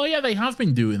and like, oh yeah, they have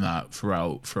been doing that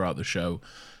throughout the show.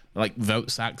 Like Vote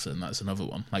Saxon, that's another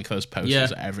one. Like those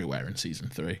posters are everywhere in season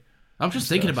 3. I'm just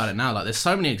thinking about it now. Like, there's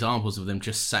so many examples of them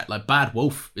just set. Like Bad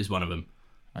Wolf is one of them.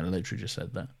 I literally just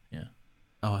said that. Yeah.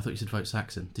 Oh, I thought you said Vote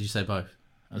Saxon. Did you say both?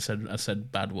 I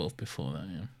said Bad Wolf before that.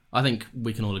 Yeah. I think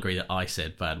we can all agree that I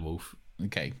said Bad Wolf.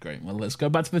 Okay, great. Well, let's go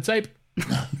back to the tape.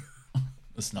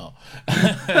 It's not.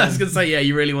 I was gonna say, yeah,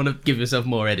 you really want to give yourself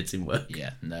more editing work.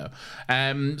 Yeah, no.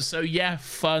 So yeah,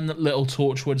 fun little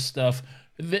Torchwood stuff.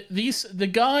 The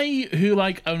guy who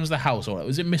like owns the house, or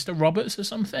was it Mr. Roberts or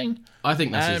something? I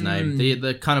think that's his name.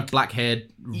 The kind of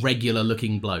black-haired,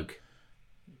 regular-looking bloke.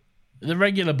 The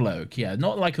regular bloke, yeah,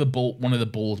 not like one of the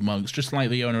bald monks, just like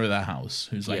the owner of the house,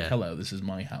 who's like, "Hello, this is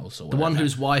my house," or whatever. The one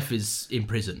whose wife is in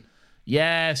prison.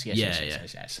 Yes. She's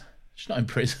not in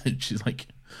prison. She's like,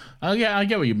 oh yeah, I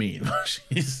get what you mean.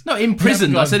 She's not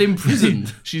imprisoned. I said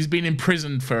imprisoned. She's been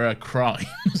imprisoned for her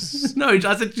crimes. No,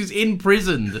 I said she's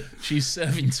imprisoned. She's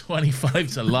serving 25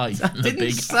 to life. I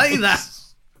didn't say that.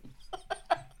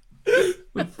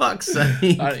 For fuck's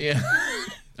sake. Yeah.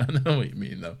 I know what you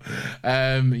mean, though.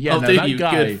 That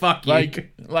guy. Good, fuck you.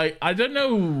 Like, I don't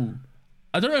know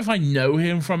if I know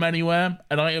him from anywhere,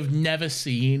 and I have never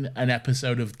seen an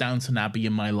episode of Downton Abbey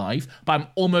in my life, but I'm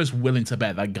almost willing to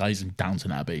bet that guy's in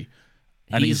Downton Abbey.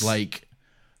 And he's like,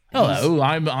 hello,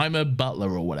 I'm a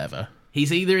butler or whatever.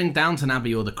 He's either in Downton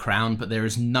Abbey or The Crown, but there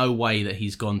is no way that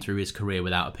he's gone through his career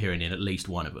without appearing in at least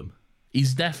one of them.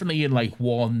 He's definitely in like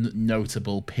one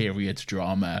notable period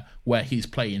drama where he's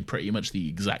playing pretty much the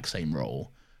exact same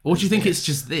role. Or do you think it's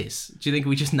just this? Do you think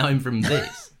we just know him from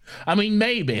this? I mean,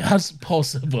 maybe that's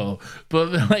possible,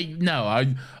 but like, no.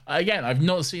 I've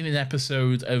not seen an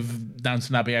episode of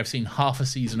Downton Abbey. I've seen half a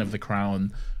season of The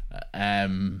Crown,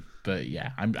 but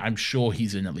yeah, I'm sure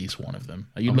he's in at least one of them.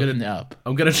 Are you looking it up?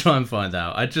 I'm gonna try and find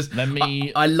out. I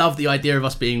love the idea of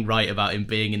us being right about him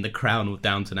being in The Crown or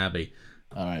Downton Abbey.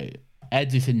 All right,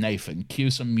 Edith and Nathan,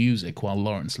 cue some music while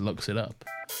Lawrence looks it up.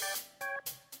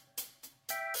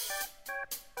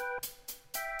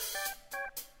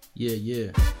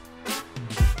 Yeah.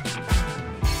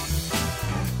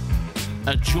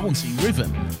 A jaunty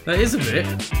rhythm. That is a bit.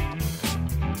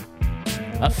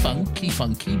 A funky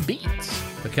beat.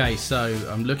 Okay, so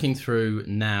I'm looking through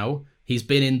now. He's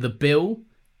been in The Bill.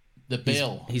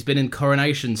 He's been in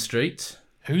Coronation Street.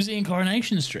 Who's he in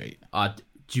Coronation Street? Do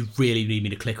you really need me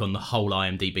to click on the whole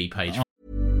IMDb page?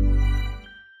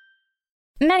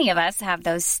 Many of us have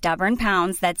those stubborn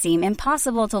pounds that seem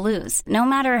impossible to lose, no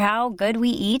matter how good we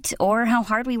eat or how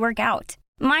hard we work out.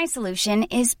 My solution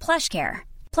is PlushCare.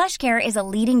 PlushCare is a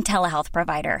leading telehealth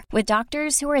provider with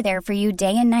doctors who are there for you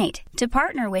day and night to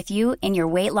partner with you in your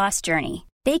weight loss journey.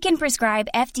 They can prescribe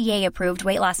FDA-approved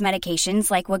weight loss medications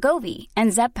like Wegovy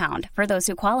and Zepbound for those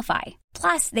who qualify.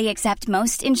 Plus, they accept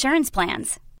most insurance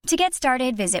plans. To get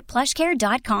started, visit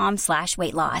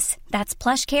plushcare.com/weightloss. That's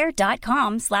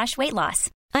plushcare.com/weightloss.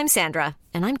 I'm Sandra,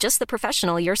 and I'm just the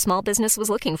professional your small business was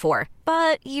looking for.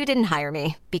 But you didn't hire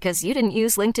me because you didn't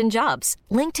use LinkedIn Jobs.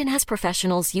 LinkedIn has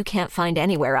professionals you can't find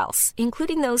anywhere else,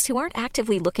 including those who aren't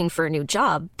actively looking for a new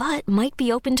job, but might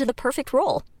be open to the perfect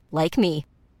role, like me.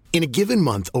 In a given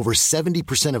month, over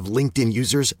 70% of LinkedIn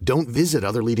users don't visit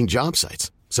other leading job sites.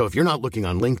 So if you're not looking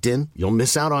on LinkedIn, you'll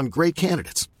miss out on great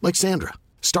candidates like Sandra.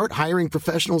 Start hiring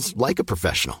professionals like a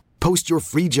professional. Post your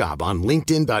free job on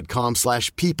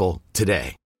linkedin.com/people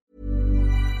today.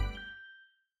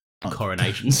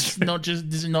 Coronation Street.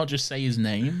 Does it not just say his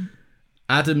name?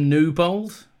 Adam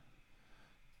Newbold?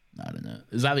 I don't know.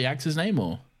 Is that the actor's name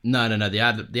or? No.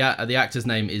 The actor's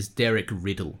name is Derek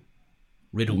Riddle.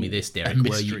 Riddle me this, Derek.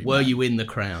 Were you in The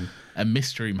Crown? A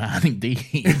mystery man, indeed.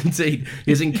 Indeed.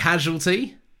 He's in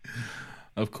Casualty.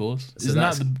 Of course. So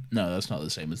that's not the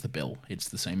same as The Bill. It's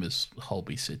the same as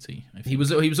Holby City. He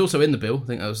was also in The Bill. I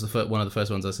think that was one of the first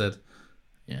ones I said.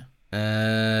 Yeah.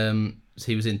 So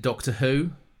he was in Doctor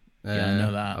Who. Yeah, I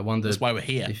know that. I wonder. That's why we're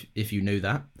here. If you knew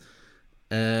that.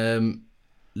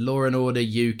 Law and Order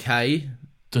UK.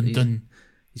 Dun dun.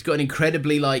 He's got an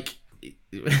incredibly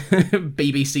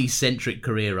BBC centric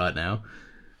career right now.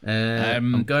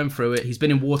 I'm going through it. He's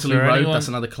been in Waterloo Road. That's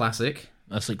another classic.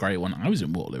 That's a great one. I was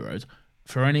in Waterloo Road.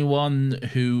 For anyone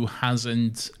who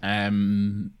hasn't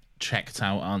checked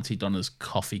out Auntie Donna's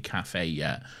Coffee Cafe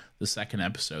yet, the second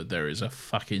episode, there is a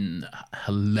fucking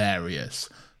hilarious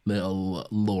little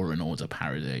Law and Order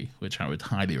parody, which I would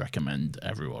highly recommend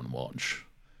everyone watch.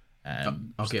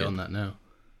 I'll get on that now.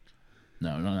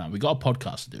 No. We got a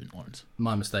podcast to do, Lawrence.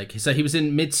 My mistake. So he was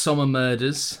in Midsomer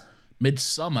Murders.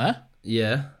 Midsomer?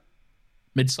 Yeah.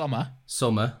 Midsomer?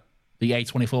 Summer. The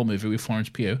A24 movie with Florence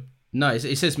Pugh? No,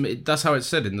 it says, that's how it's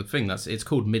said in the thing. It's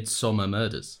called Midsomer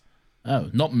Murders. Oh,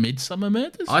 not Midsummer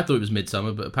Murders? I thought it was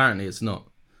Midsummer, but apparently it's not.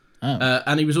 Oh.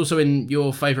 And he was also in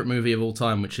your favourite movie of all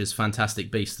time, which is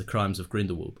Fantastic Beasts: The Crimes of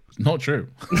Grindelwald. Not true.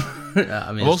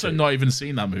 I've also not even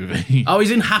seen that movie. Oh,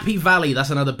 he's in Happy Valley.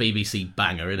 That's another BBC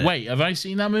banger, isn't it? Wait, have I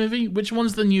seen that movie? Which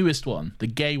one's the newest one? The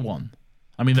gay one?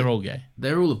 I mean, they're all gay.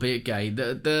 They're all a bit gay.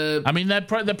 I mean, they're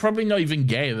probably not even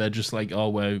gay. They're just like, oh,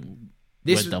 we're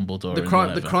Dumbledore.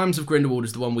 The Crimes of Grindelwald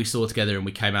is the one we saw together, and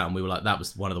we came out and we were like, that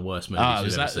was one of the worst movies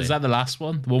we've ever seen. Is that the last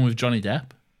one? The one with Johnny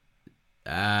Depp?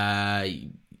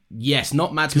 Yes,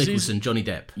 not Mads Mikkelsen, Johnny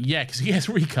Depp. Yeah, because he gets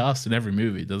recast in every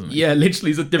movie, doesn't he? Yeah,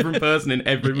 literally, he's a different person in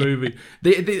every movie.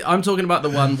 I'm talking about the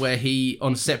one where he,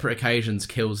 on separate occasions,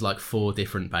 kills like 4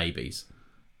 different babies.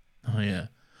 Oh yeah,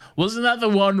 wasn't that the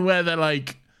one where they're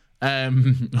like,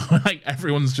 like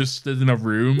everyone's just stood in a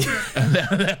room and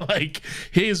they're like,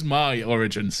 "Here's my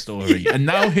origin story," and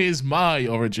now here's my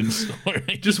origin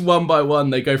story. Just one by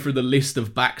one, they go through the list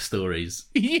of backstories.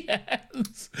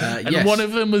 Yes, and one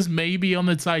of them was maybe on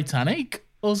the Titanic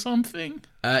or something.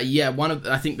 I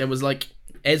think there was like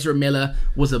Ezra Miller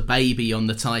was a baby on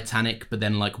the Titanic, but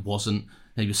then like wasn't,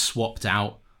 and he was swapped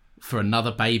out for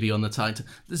another baby on the Titanic.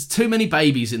 There's too many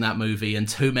babies in that movie, and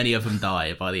too many of them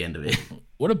die by the end of it.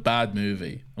 What a bad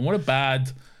movie, and what a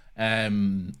bad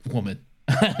woman.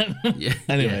 Yeah.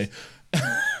 Anyway,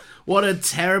 what a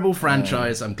terrible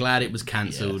franchise. I'm glad it was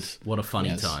cancelled. Yes. What a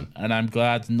funny time. And I'm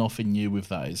glad nothing new with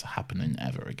that is happening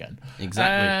ever again.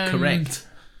 Exactly. Correct.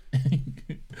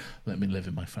 Let me live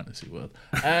in my fantasy world.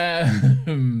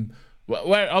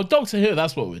 Doctor Who,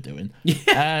 that's what we're doing.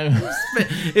 Yeah.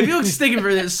 If you're sticking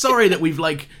through this, sorry that we've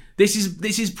like, this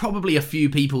is probably a few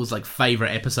people's like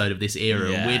favourite episode of this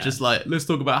era. Yeah. We're just like, let's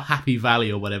talk about Happy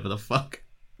Valley or whatever the fuck.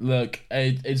 Look,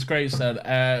 it's great stuff.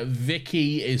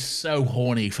 Vicky is so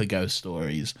horny for ghost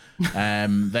stories.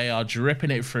 They are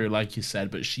dripping it through, like you said,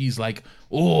 but she's like,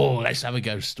 oh, let's have a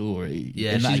ghost story.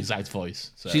 Yeah, in that exact voice.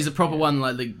 So, she's a proper one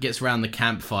like that gets around the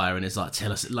campfire and is like,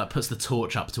 tell us, like puts the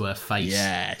torch up to her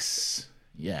face.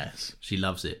 Yes. She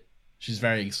loves it. She's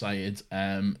very excited.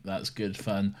 That's good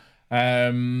fun.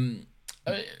 The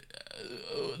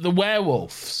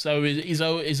werewolf. So he's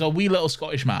a wee little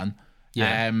Scottish man.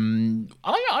 Yeah.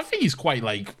 I think he's quite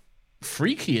like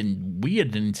freaky and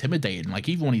weird and intimidating. Like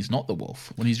even when he's not the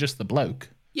wolf, when he's just the bloke.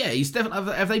 Yeah, he's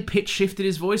definitely. Have they pitch shifted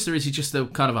his voice, or is he just a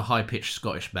kind of a high pitched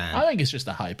Scottish man? I think it's just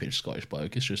a high pitched Scottish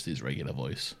bloke. It's just his regular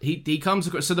voice. He comes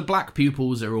across. So the black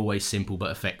pupils are always simple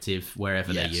but effective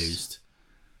wherever they're used.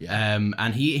 Yeah.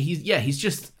 And he's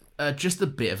just a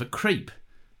bit of a creep.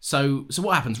 So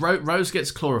what happens? Rose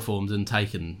gets chloroformed and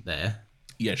taken there.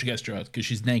 Yeah, she gets drugged because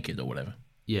she's naked or whatever.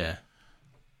 Yeah.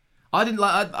 I didn't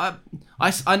like.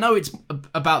 I know it's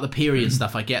about the period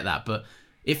stuff. I get that, but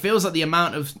it feels like the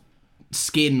amount of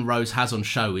skin Rose has on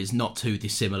show is not too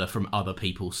dissimilar from other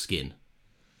people's skin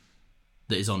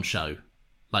that is on show,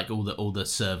 like all the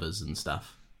servers and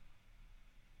stuff.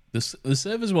 The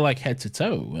servers were like head to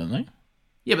toe, weren't they?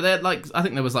 Yeah, but they're like, I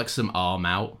think there was like some arm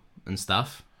out and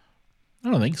stuff.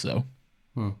 I don't think so.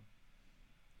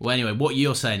 Well, anyway, what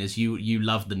you're saying is you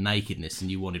loved the nakedness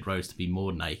and you wanted Rose to be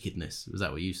more nakedness. Was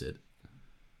that what you said?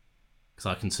 Because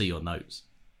I can see your notes.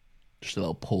 Just a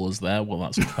little pause there while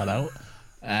that's cut out.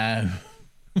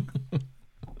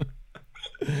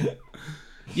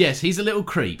 Yes, he's a little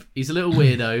creep. He's a little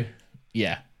weirdo.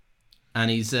 Yeah.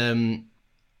 And he's... I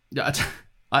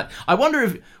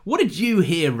wonder what did you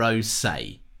hear Rose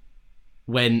say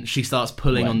when she starts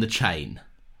pulling on the chain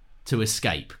to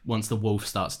escape once the wolf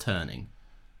starts turning?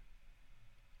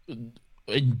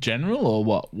 In general, or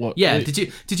what? Yeah,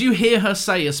 did you hear her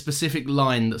say a specific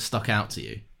line that stuck out to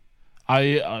you?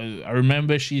 I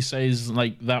remember she says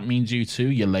like, that means you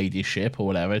too, your ladyship or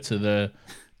whatever, to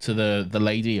the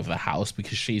lady of the house,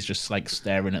 because she's just like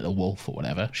staring at the wolf or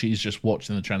whatever. She's just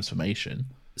watching the transformation.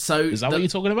 So is that what you're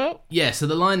talking about? Yeah. So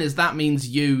the line is, that means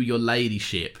you, your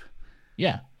ladyship.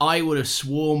 Yeah. I would have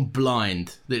sworn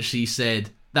blind that she said,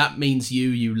 that means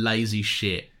you lazy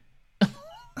shit.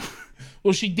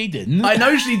 Well, she didn't. I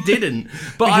know she didn't,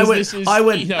 but I went.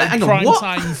 You know, hang on, what?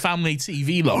 Prime time family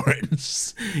TV,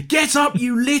 Lawrence. Get up,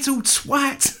 you little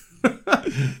twat!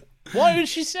 Why would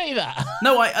she say that?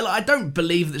 No, I don't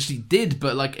believe that she did,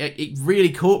 but like it really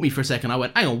caught me for a second. I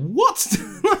went, hang on, what?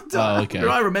 Okay.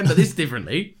 I remember this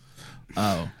differently.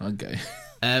 Oh, okay.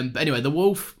 But anyway, the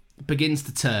wolf begins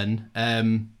to turn,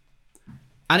 and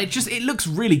it looks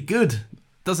really good.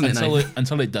 Doesn't it?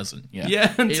 Until it doesn't. Yeah.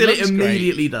 Yeah, until it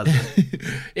immediately doesn't.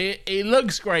 It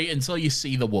looks great until you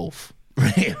see the wolf.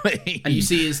 Really. And you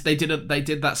see, they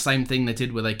did that same thing they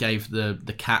did where they gave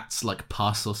the cats like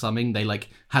pus or something. They like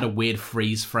had a weird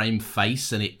freeze frame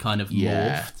face and it kind of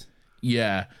morphed.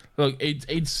 Yeah. Look,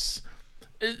 it's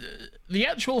the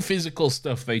actual physical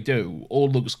stuff they do all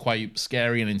looks quite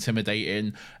scary and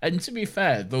intimidating. And to be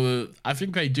fair, I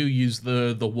think they do use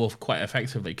the wolf quite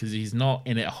effectively, because he's not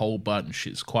in it a whole bunch.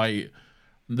 It's quite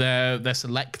they're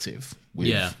selective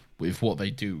with what they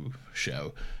do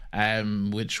show.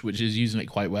 which is using it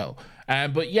quite well.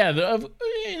 But yeah,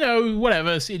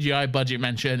 whatever, CGI budget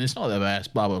mention, it's not the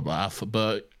best, blah, blah, blah,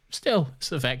 but still,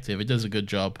 it's effective. It does a good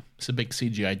job. It's a big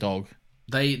CGI dog.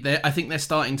 I think they're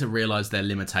starting to realise their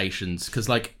limitations, because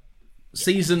like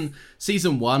season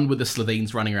 1 with the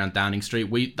Slovenes running around Downing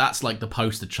Street, that's like the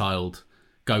poster child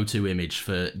go-to image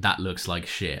for that looks like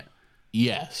shit.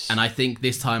 Yes. And I think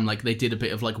this time, like, they did a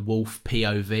bit of like wolf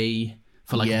POV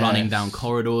for like running down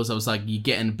corridors. I was like, you're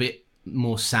getting a bit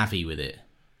more savvy with it.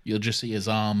 You'll just see his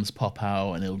arms pop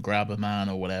out and he'll grab a man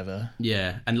or whatever.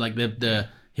 Yeah, and like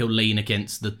he'll lean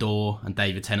against the door and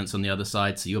David Tennant's on the other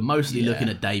side, so you're mostly looking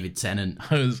at David Tennant.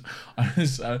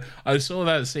 I saw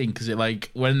that scene because it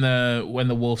like when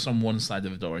the wolf's on one side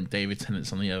of the door and David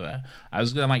Tennant's on the other, I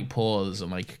was gonna like pause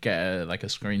and like get a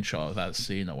screenshot of that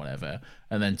scene or whatever,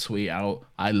 and then tweet out,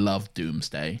 "I love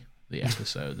Doomsday," the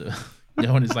episode.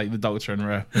 When it's like the Doctor and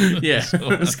Row. Yeah,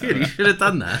 that's good. You should have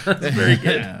done that. That's very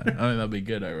good. Yeah, I think that'd be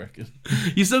good, I reckon.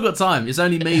 You still got time. It's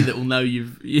only me that will know you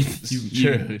didn't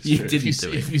do it.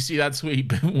 If you see that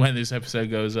tweet when this episode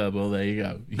goes up, well, there you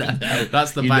go.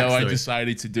 That's the backstory. I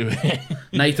decided to do it.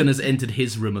 Nathan has entered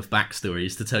his room of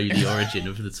backstories to tell you the origin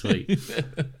of the tweet.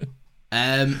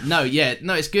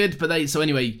 No, it's good. But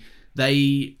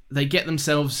they get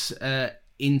themselves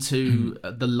into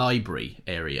the library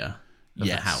area of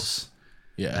the house.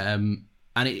 Yeah. And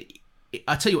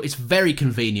I tell you what, it's very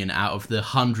convenient out of the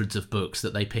hundreds of books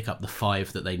that they pick up the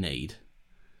 5 that they need.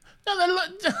 No,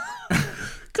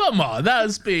 come on,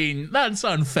 that's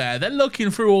unfair. They're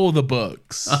looking through all the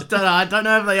books. I don't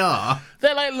know if they are.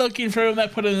 They're like looking through them, they're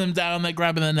putting them down, they're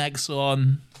grabbing the next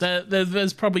one.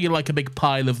 There's probably like a big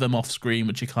pile of them off screen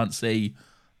which you can't see.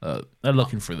 They're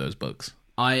looking through those books.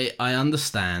 I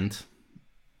understand.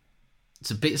 It's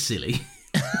a bit silly.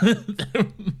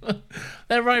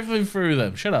 They're rifling through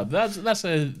them. Shut up. That's a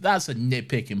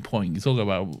nitpicking point. You talk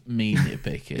about me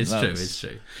nitpicking. It's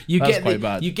true. You get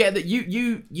that.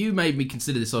 You made me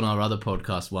consider this on our other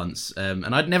podcast once, and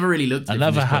I'd never really looked at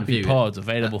Another it from this Happy point of view. Pod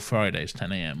available Fridays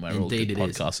 10 a.m. where Indeed all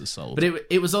good it podcasts are sold. But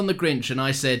it was on the Grinch, and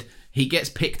I said he gets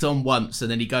picked on once, and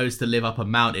then he goes to live up a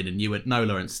mountain, and you went, no,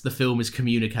 Lawrence, the film is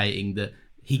communicating that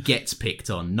he gets picked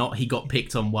on, not he got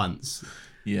picked on once.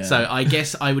 Yeah. So I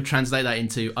guess I would translate that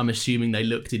into, I'm assuming they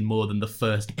looked in more than the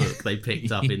first book they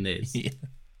picked up in this. Yeah.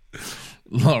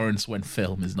 Lawrence, when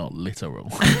film is not literal.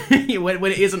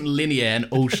 when it isn't linear and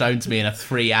all shown to me in a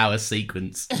 3-hour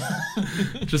sequence.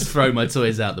 Just throw my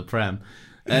toys out the pram.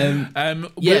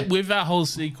 With that whole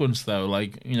sequence though,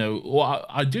 like, you know, what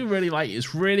I do really like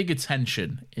is really good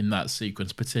tension in that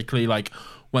sequence, particularly like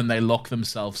when they lock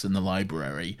themselves in the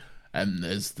library and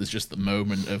there's just the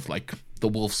moment of like the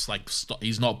wolf's like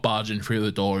he's not barging through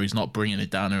the door, he's not bringing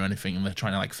it down or anything, and they're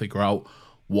trying to like figure out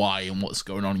why and what's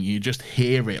going on, and you just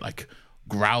hear it like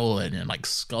growling and like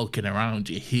skulking around.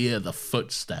 You hear the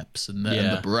footsteps and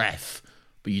the breath,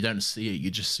 but you don't see it. You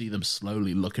just see them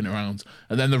slowly looking around,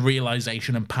 and then the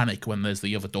realization and panic when there's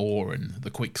the other door and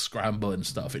the quick scramble and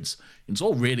stuff. It's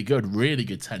all really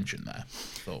good tension there.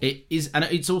 So. It is, and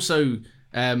it's also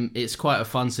it's quite a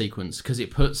fun sequence because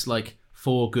it puts like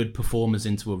 4 good performers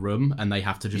into a room and they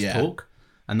have to just talk,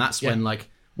 and that's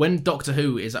when Doctor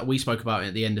Who is, we spoke about it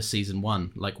at the end of season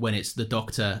 1, like when it's the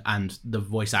Doctor and the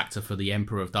voice actor for the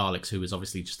Emperor of Daleks, who is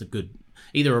obviously just a good,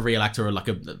 either a real actor or like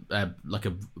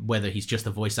a whether he's just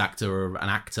a voice actor or an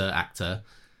actor.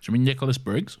 Do you mean Nicholas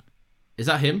Briggs? Is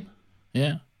that him?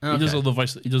 Yeah, okay. He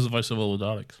does the voice of all the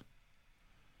Daleks.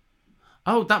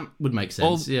 Oh, that would make sense.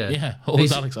 All the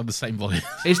Daleks have the same voice.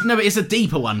 But it's a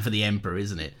deeper one for the Emperor,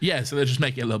 isn't it? Yeah, so they just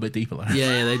make it a little bit deeper.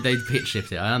 They pitch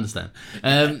shift it. I understand.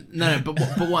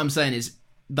 But what I'm saying is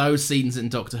those scenes in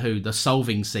Doctor Who, the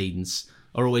solving scenes,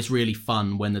 are always really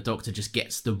fun when the Doctor just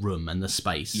gets the room and the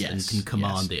space and can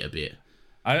command it a bit.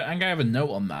 I'm going to have a note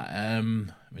on that.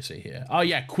 Let me see here. Oh,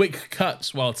 yeah, quick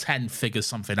cuts while 10 figures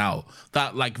something out.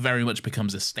 That, like, very much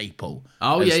becomes a staple.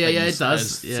 Oh, yeah, it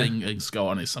does. Things go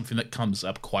on. It's something that comes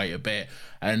up quite a bit.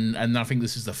 And I think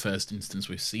this is the first instance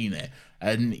we've seen it.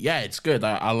 And, yeah, it's good.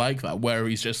 I like that, where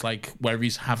he's just, like, where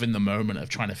he's having the moment of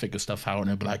trying to figure stuff out and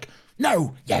he'll be like,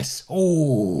 no, yes,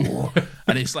 oh.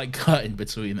 And it's, like, cutting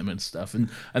between them and stuff. And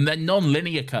then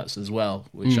non-linear cuts as well,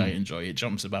 which I enjoy. It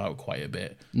jumps about quite a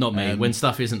bit. Not me. When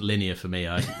stuff isn't linear for me,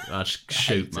 I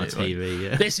shoot my TV.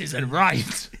 Yeah. This isn't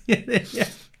right.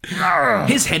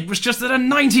 His head was just at a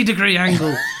 90-degree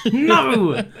angle.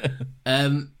 No.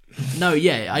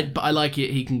 But I like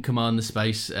it. He can command the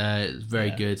space. It's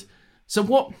very good. So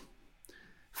what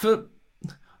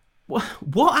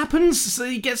happens? So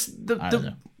he gets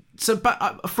the so.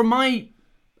 But from my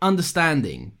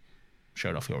understanding,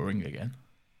 showed off your ring again.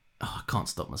 I can't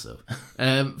stop myself.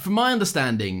 From my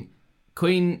understanding,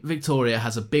 Queen Victoria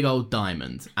has a big old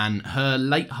diamond, and her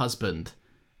late husband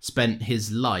spent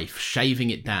his life shaving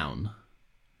it down.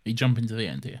 You jump into the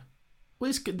end here.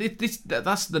 Well,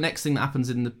 that's the next thing that happens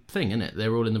in the thing, isn't it?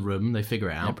 They're all in the room, they figure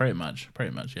it out. Yeah, pretty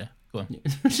much, yeah. Go on.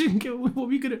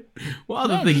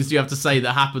 What other things do you have to say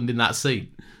that happened in that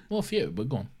scene? Well, a few, but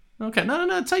go on. Okay,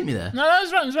 no, take me there. No,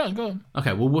 it's right, go on.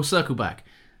 Okay, well, we'll circle back.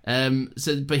 But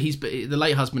the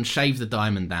late husband shaved the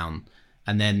diamond down,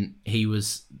 and then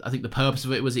I think the purpose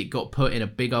of it was it got put in a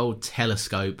big old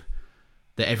telescope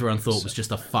that everyone thought was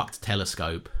just a fucked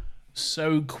telescope.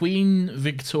 So Queen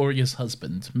Victoria's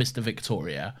husband, Mr.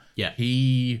 Victoria, yeah,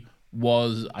 he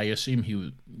was, I assume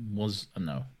he was,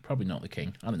 no, probably not the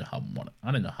king. I don't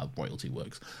know how royalty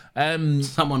works.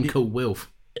 Someone called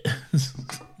Wilf.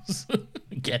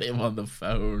 Get him on the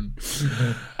phone.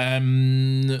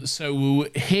 So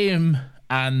him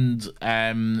and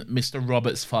Mr.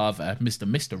 Roberts' father,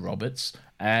 Mr. Roberts,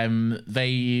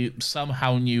 they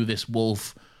somehow knew this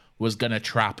wolf was gonna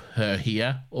trap her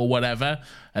here or whatever,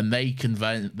 and they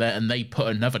put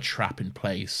another trap in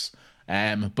place.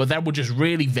 But they were just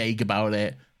really vague about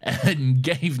it. And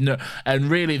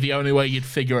really the only way you'd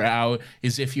figure it out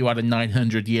is if you had a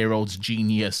 900-year-old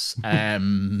genius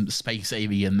space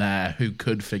alien there who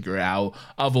could figure it out.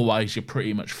 Otherwise, you're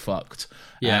pretty much fucked.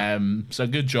 Yeah. So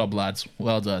good job, lads.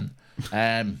 Well done.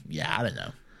 Yeah, I don't know.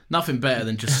 Nothing better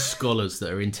than just scholars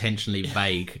that are intentionally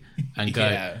vague and go,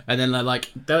 Yeah. and then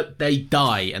they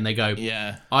die and they go,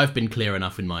 Yeah. I've been clear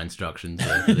enough in my instructions.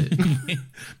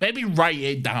 Maybe write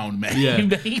it down, man. Yeah.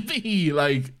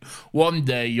 Maybe one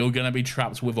day you're gonna be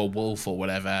trapped with a wolf or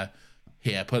whatever.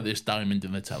 Here, put this diamond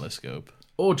in the telescope.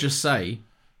 Or just say,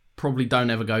 probably don't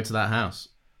ever go to that house.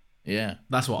 Yeah,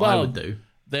 that's what I would do.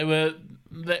 They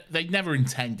never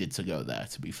intended to go there.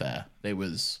 To be fair, they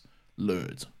was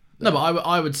lured. No, but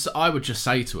I would just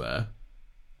say to her,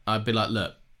 I'd be like,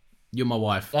 look, you're my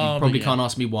wife. You probably can't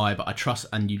ask me why, but I trust,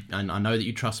 and I know that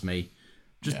you trust me.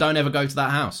 Just don't ever go to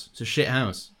that house. It's a shit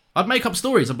house. I'd make up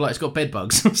stories. I'd be like, it's got bed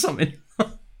bugs or something.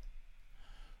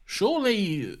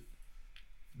 Surely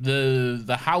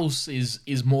the house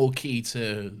is more key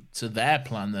to their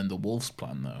plan than the wolf's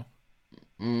plan, though.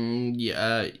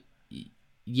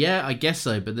 Yeah, I guess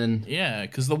so. But then, yeah,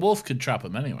 because the wolf could trap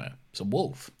him anyway. It's a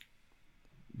wolf.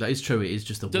 That is true. It is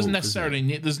just a wolf. Doesn't necessarily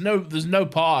need. There's no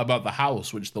part about the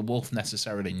house which the wolf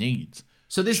necessarily needs.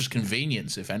 So this is just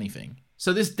convenience, if anything.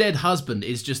 So this dead husband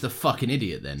is just a fucking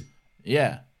idiot, then.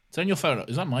 Yeah, it's on your phone.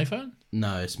 Is that my phone?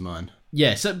 No, it's mine.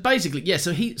 Yeah. So basically, yeah.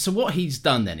 So what he's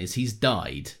done then is he's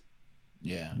died.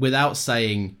 Yeah. Without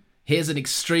saying, here's an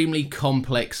extremely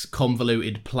complex,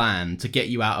 convoluted plan to get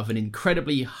you out of an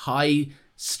incredibly high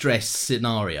stress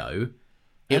scenario.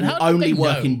 It will only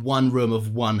work in one room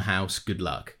of one house. Good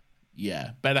luck.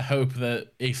 Yeah, better hope that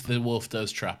if the wolf does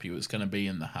trap you, it's going to be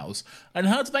in the house. And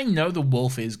how do they know the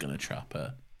wolf is going to trap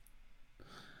her?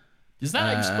 Is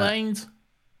that explained?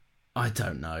 I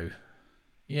don't know.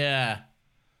 Yeah,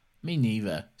 me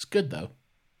neither. It's good, though.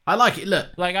 I like it. Look.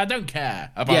 I don't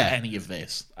care about any of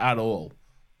this at all.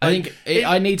 I think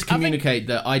I need to communicate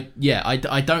that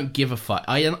I don't give a fuck.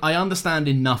 I understand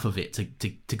enough of it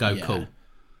to go cool.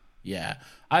 Yeah.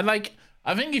 I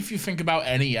think if you think about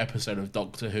any episode of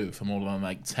Doctor Who for more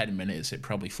than 10 minutes, it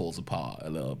probably falls apart a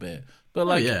little bit. But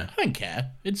I don't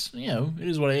care. It's, it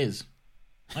is what it is.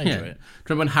 I enjoy it.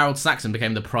 Remember when Harold Saxon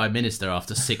became the Prime Minister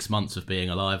after 6 months of being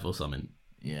alive or something?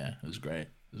 Yeah, it was great.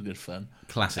 It was good fun.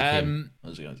 Classic him.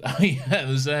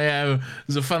 There's a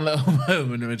fun little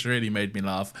moment which really made me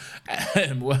laugh,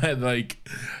 where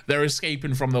they're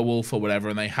escaping from the wolf or whatever,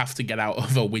 and they have to get out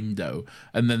of a window,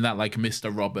 and then that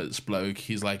Mr. Roberts bloke,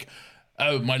 he's like,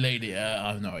 "Oh, my lady,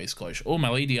 I know it's Scottish. Oh, my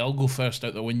lady, I'll go first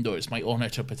out the window. It's my honour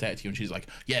to protect you." And she's like,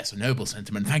 "Yes, a noble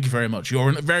sentiment. Thank you very much.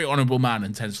 You're a very honourable man."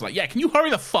 And Ted's like, "Yeah, can you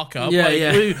hurry the fuck up?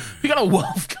 Yeah. We got a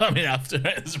wolf coming after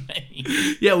us, mate."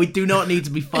 Yeah, we do not need to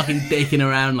be fucking dicking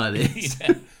around like this.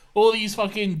 Yeah. All these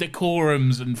fucking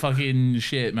decorums and fucking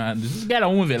shit, man. Just get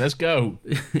on with it. Let's go.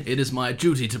 It is my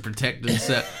duty to protect and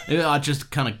set. I just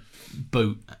kind of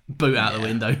boot out the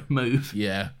window, move.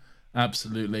 Yeah,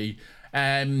 absolutely.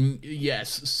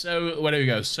 Yes, so where do we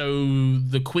go? So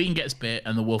the queen gets bit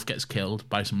and the wolf gets killed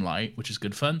by some light, which is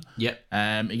good fun. Yep.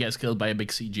 It gets killed by a big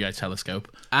CGI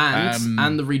telescope.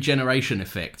 And the regeneration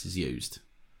effect is used.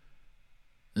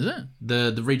 Is it?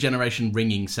 The regeneration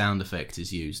ringing sound effect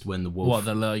is used when the wolf... What,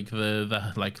 the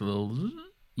little...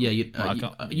 Yeah,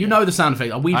 you know the sound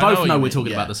effect. We both know we're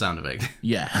talking about the sound effect.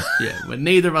 Yeah. Yeah, but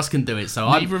neither of us can do it, so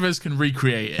neither of us can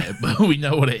recreate it, but we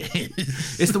know what it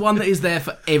is. It's the one that is there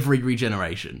for every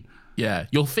regeneration. Yeah,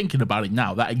 you're thinking about it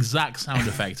now. That exact sound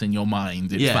effect in your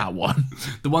mind, it's that one.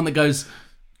 The one that goes,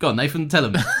 go on, Nathan, tell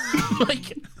him.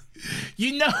 Like,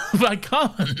 you know, I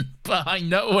can't, but I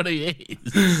know what it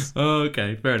is. Oh,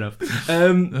 okay, fair enough.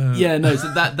 Yeah, no,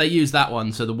 so that they use that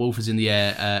one, so the wolf is in the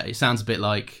air. It sounds a bit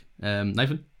like,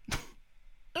 Nathan?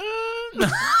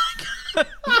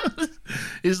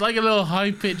 It's like a little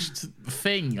high-pitched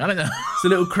thing. I don't know. It's a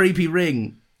little creepy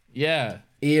ring. Yeah.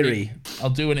 Eerie.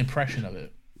 I'll do an impression of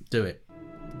it. Do it.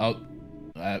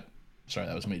 Sorry,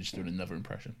 that was me just doing another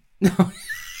impression.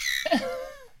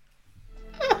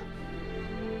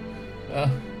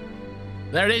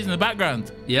 There it is in the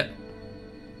background. Yep.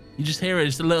 You just hear it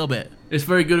just a little bit. It's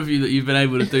very good of you that you've been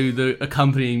able to do the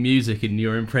accompanying music in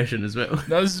your impression as well.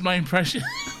 No, this is my impression.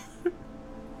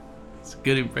 It's a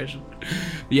good impression.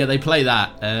 But yeah, they play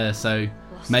that, so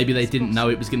maybe they didn't know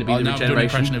it was going to be the now regeneration. I'm doing an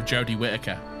impression of Jodie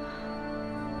Whittaker.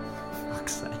 For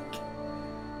fuck's sake.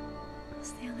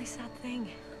 That's the only sad thing.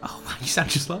 Oh, man, you sound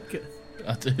just like it.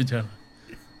 I do, don't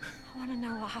I want to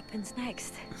know what happens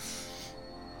next.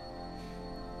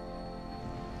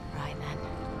 Right then.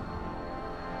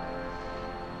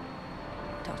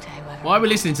 Doctor Whoever. Why are we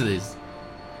listening to this?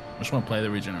 I just want to play the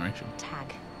regeneration.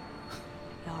 Tag.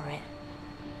 You're it.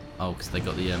 Oh, because they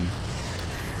got the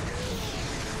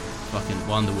fucking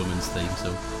Wonder Woman's theme,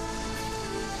 so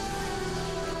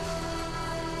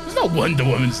It's not Wonder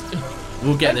Woman's.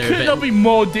 we'll get there. Could not be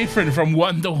more different from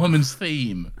Wonder Woman's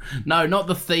theme. No, not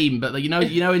the theme, but you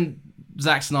know in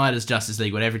Zack Snyder's Justice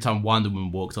League, when every time Wonder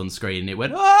Woman walked on screen, it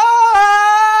went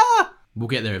ah! We'll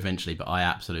get there eventually, but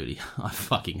I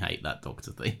fucking hate that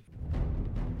Doctor theme.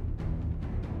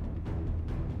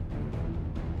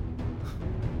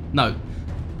 No,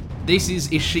 this is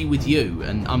She With You,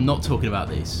 and I'm not talking about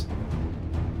this.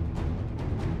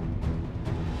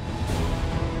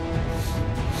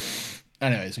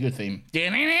 Anyway, it's a good theme.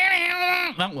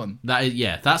 That one.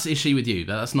 That's Is She With You,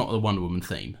 but that's not the Wonder Woman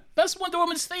theme. That's Wonder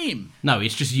Woman's theme. No,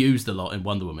 it's just used a lot in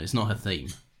Wonder Woman. It's not her theme.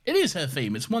 It is her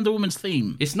theme. It's Wonder Woman's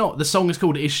theme. It's not. The song is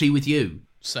called Is She With You.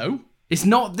 So? It's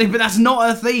not, but that's not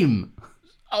her theme.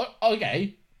 Oh,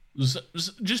 okay.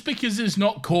 Just because it's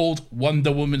not called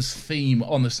Wonder Woman's theme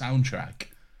on the soundtrack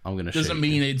doesn't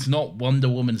mean it's not Wonder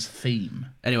Woman's theme.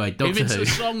 Anyway, Doctor Who. If it's the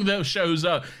song that shows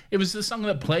up, if it's the song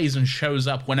that plays and shows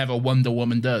up whenever Wonder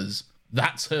Woman does,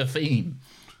 that's her theme.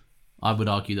 I would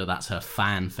argue that that's her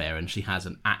fanfare and she has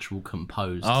an actual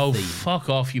composed theme. Oh, fuck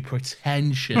off, you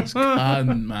pretentious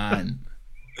cunt, man.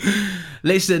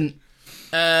 Listen,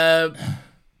 anyway,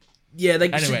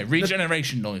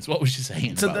 regeneration noise. What was you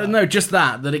saying? No, just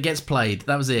that it gets played.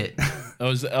 That was it. I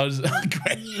was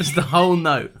great. It's the whole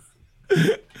note.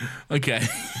 Okay.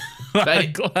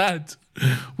 I'm glad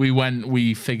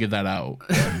we figured that out.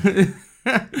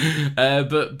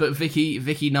 But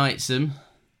Vicky knights him.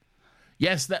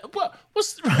 Yes, that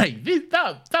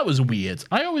was weird.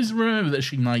 I always remember that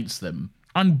she knights them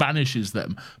and banishes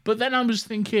them. But then I was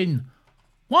thinking,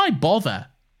 why bother?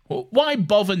 Why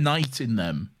bother knighting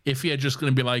them if you're just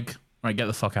going to be like, right, get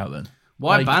the fuck out then?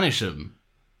 Why banish them?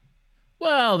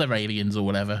 Well, they're aliens or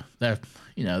whatever. They're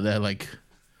like...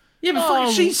 Yeah, but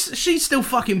she's still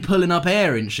fucking pulling up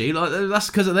air, isn't she? Like,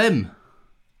 that's because of them.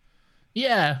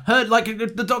 Yeah.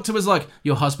 The Doctor was like,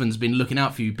 your husband's been looking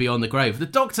out for you beyond the grave. The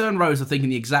Doctor and Rose are thinking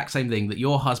the exact same thing, that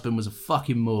your husband was a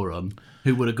fucking moron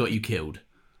who would have got you killed.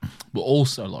 But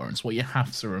also, Lawrence, what you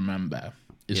have to remember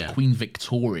is Queen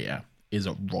Victoria is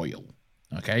a royal,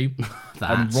 okay?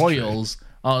 And royals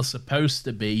are supposed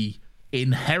to be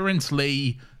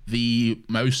inherently the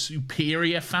most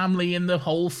superior family in the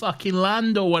whole fucking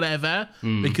land or whatever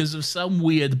because of some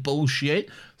weird bullshit.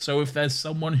 So if there's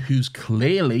someone who's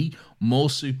clearly more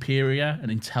superior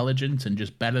and intelligent and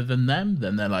just better than them,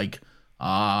 then they're like,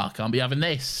 can't be having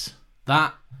this.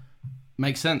 That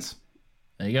makes sense.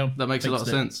 There you go. That makes a lot of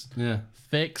sense. Yeah.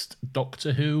 Fixed.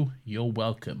 Doctor Who, you're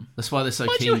welcome. That's why they're so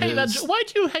keen. Why do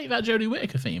you hate that Jodie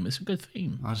Whittaker theme? It's a good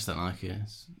theme. I just don't like it.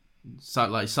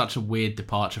 It's such a weird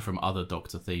departure from other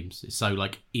Doctor themes. It's so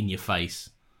like in your face.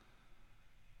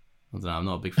 I don't know. I'm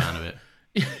not a big fan of it.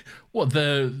 What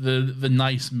the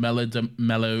nice melodic?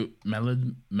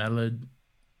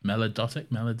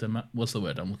 What's the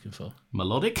word I'm looking for?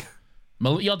 Melodic.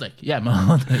 Melodic, yeah,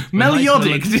 melodic.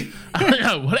 Melodic. I don't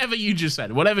know, whatever you just said.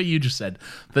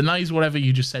 The nice whatever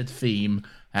you just said theme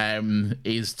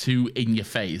is too in your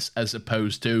face as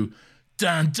opposed to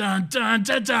dun dun dun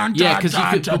dun dun. Yeah, because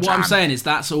what I'm saying is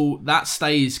that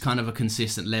stays kind of a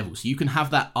consistent level. So you can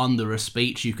have that under a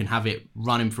speech, you can have it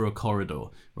running through a corridor,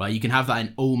 right? You can have that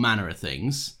in all manner of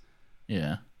things.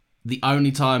 Yeah. The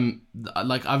only time,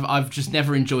 like, I've just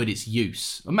never enjoyed its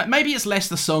use. Maybe it's less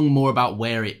the song, more about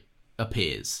where it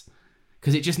appears.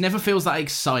 because it just never feels that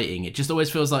exciting. It just always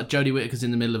feels like Jodie Whittaker's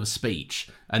in the middle of a speech,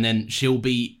 and then she'll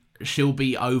be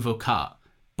overcut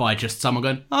by just someone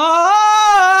going,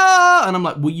 ah, and I'm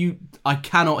like, I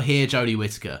cannot hear Jodie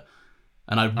Whittaker,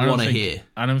 and I want to hear.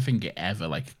 I don't think it ever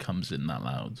like comes in that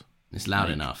loud. It's loud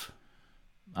enough.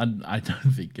 I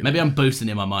don't think it maybe I'm boosting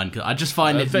in my mind because I just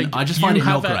find it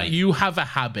not great. You have a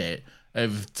habit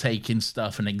of taking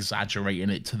stuff and exaggerating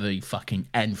it to the fucking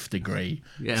nth degree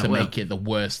make it the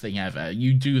worst thing ever.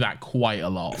 You do that quite a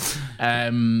lot.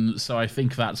 So I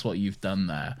think that's what you've done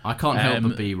there. I can't help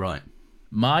but be right.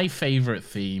 My favourite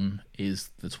theme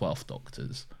is the 12th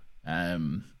Doctors.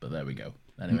 But there we go.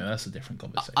 Anyway, that's a different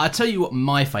conversation. I'll tell you what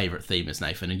my favourite theme is,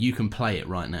 Nathan, and you can play it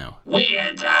right now.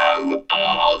 Weirdo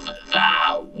of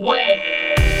the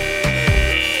Week!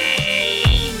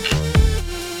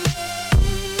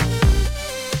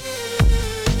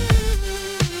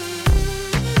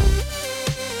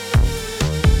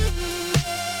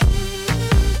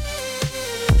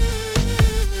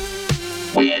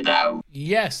 Weirdo.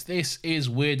 Yes, this is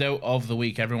Weirdo of the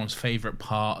Week, everyone's favourite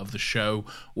part of the show,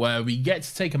 where we get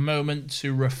to take a moment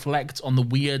to reflect on the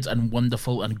weird and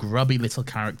wonderful and grubby little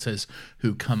characters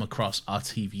who come across our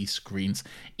TV screens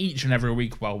each and every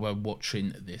week while we're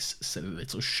watching this silly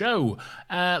little show.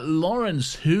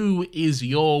 Lawrence, who is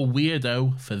your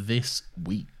weirdo for this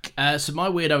week? So my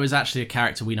weirdo is actually a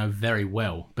character we know very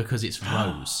well, because it's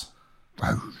Rose.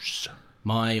 Rose.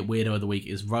 My weirdo of the week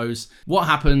is Rose. What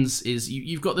happens is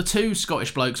you've got the two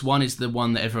Scottish blokes. One is the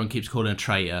one that everyone keeps calling a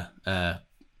traitor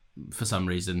for some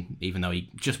reason, even though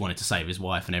he just wanted to save his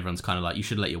wife, and everyone's kind of like, you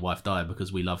should let your wife die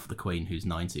because we love the Queen who's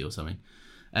 90 or something.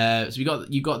 So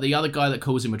you got the other guy that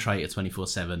calls him a traitor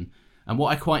 24/7. And what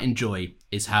I quite enjoy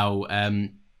is how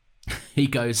he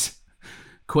goes,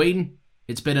 Queen,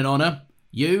 it's been an honour.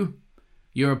 You're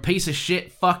a piece of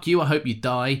shit. Fuck you. I hope you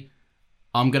die.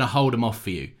 I'm going to hold him off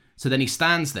for you. So then he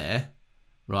stands there,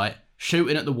 right,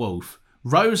 shooting at the wolf.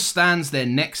 Rose stands there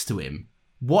next to him,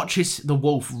 watches the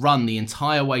wolf run the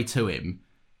entire way to him,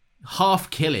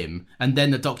 half kill him, and then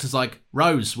the doctor's like,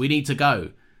 Rose, we need to go.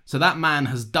 So that man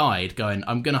has died going,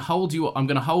 I'm going to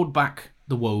hold back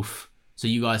the wolf so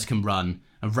you guys can run.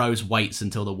 And Rose waits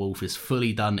until the wolf is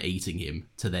fully done eating him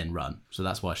to then run. So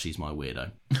that's why she's my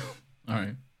weirdo. All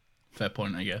right. Fair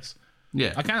point, I guess.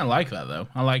 Yeah. I kind of like that, though.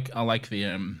 I like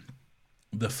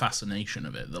the fascination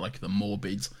of it, the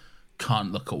morbid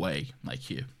can't look away like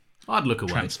you. I'd look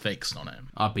away. Transfixed on it.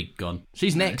 I'd be gone.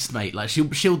 She's next, mate. Like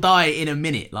she'll die in a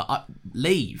minute. Like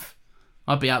leave.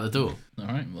 I'd be out the door. All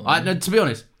right. Well, to be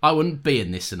honest, I wouldn't be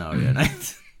in this scenario.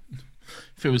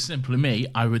 If it was simply me,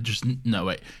 I would just If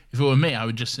it were me, I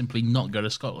would just simply not go to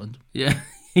Scotland. Yeah,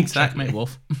 exactly. Checkmate,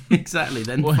 wolf. Exactly.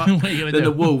 Then what are you gonna do?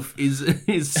 The wolf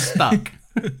is stuck.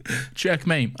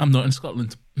 Checkmate. I'm not in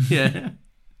Scotland. Yeah.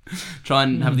 Try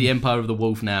and have the Empire of the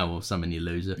Wolf now or something, you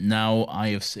loser. Now I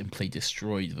have simply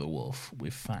destroyed the wolf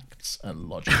with facts and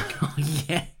logic. Oh,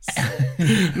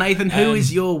 yes. Nathan, who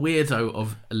is your weirdo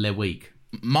of the week?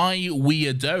 My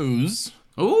weirdos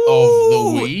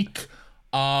of the week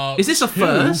are... Is this a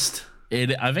first?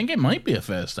 I think it might be a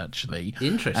first, actually.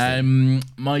 Interesting.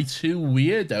 My two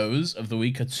weirdos of the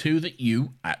week are two that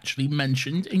you actually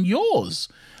mentioned in yours.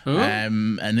 Oh.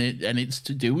 And it's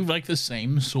to do with like the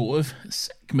same sort of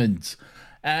segment.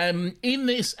 In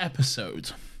this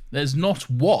episode, there's not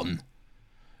one,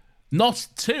 not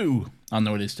two. Oh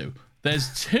no, it is two. There's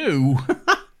two.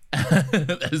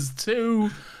 There's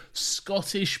two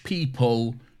Scottish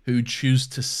people who choose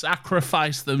to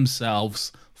sacrifice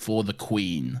themselves for the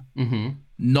Queen. Mm-hmm.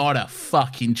 Not a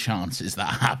fucking chance is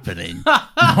that happening.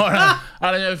 I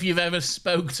don't know if you've ever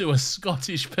spoke to a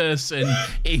Scottish person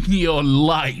in your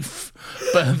life,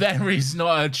 but there is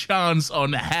not a chance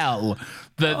on hell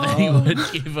that they would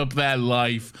give up their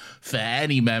life for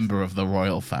any member of the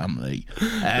royal family.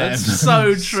 That's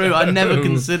so true. I never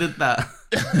considered that.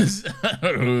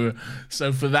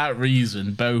 So for that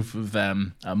reason, both of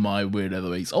them are my weird of the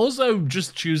weeks. Also,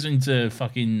 just choosing to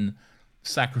fucking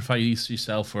sacrifice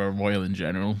yourself for a royal in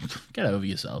general. Get over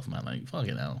yourself, man. Like,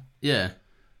 fucking hell. Yeah.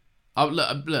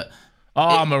 Look.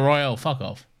 I'm a royal. Fuck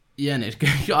off. Yeah, Nick.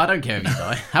 I don't care if you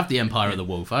die. Have the Empire of the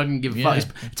Wolf. I don't give a fuck.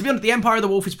 To be honest, the Empire of the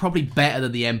Wolf is probably better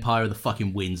than the Empire of the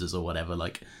fucking Windsors or whatever.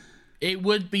 Like, it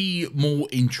would be more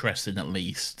interesting, at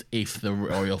least, if the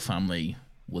royal family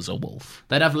was a wolf.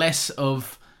 They'd have less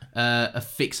of a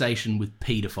fixation with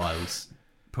paedophiles,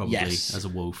 probably, as a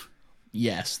wolf.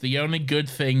 Yes, the only good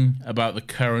thing about the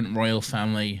current royal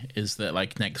family is that,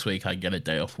 like, next week I get a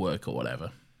day off work or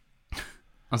whatever.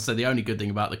 I'd say the only good thing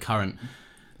about the current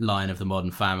line of the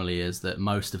modern family is that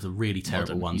most of the really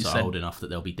terrible ones are old enough that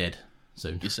they'll be dead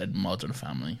soon. You said modern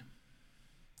family.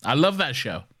 I love that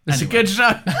show. It's a good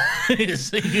show.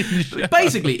 It's a good show.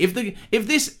 Basically, if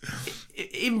this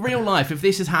in real life, if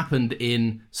this has happened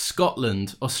in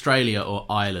Scotland, Australia, or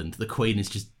Ireland, the Queen is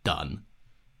just done.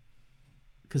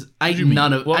 Because ain't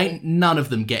none of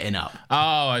them getting up.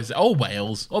 Oh,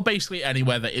 Wales, or basically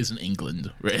anywhere that isn't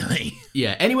England, really.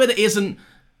 Yeah, anywhere that isn't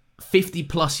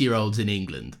 50-plus-year-olds in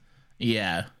England.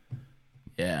 Yeah.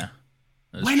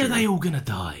 When are they all gonna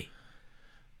die?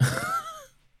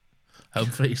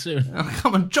 Hopefully soon. Oh,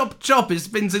 come on, chop. It's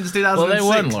been since 2006. Well, they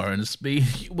won't, Lawrence.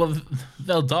 Well,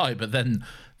 they'll die, but then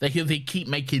they keep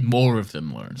making more of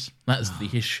them, Lawrence. That's the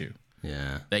issue.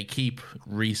 Yeah. They keep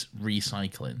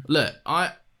recycling. Look,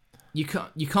 you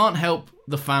can't help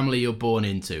the family you're born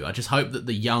into. I just hope that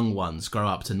the young ones grow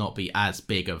up to not be as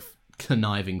big of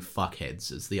conniving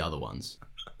fuckheads as the other ones.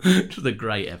 Which was a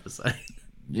great episode.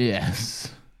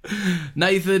 Yes.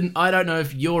 Nathan, I don't know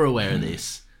if you're aware of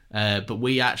this, but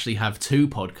we actually have 2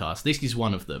 podcasts. This is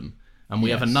one of them. And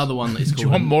we have another one that is called... Do you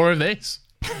want more of this?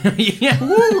 Yeah,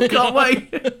 woo, can't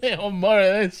wait. I want more of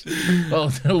this.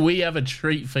 Well, we have a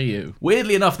treat for you.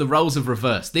 Weirdly enough, the roles have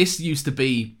reversed. This used to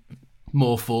be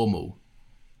more formal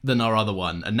than our other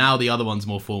one, and now the other one's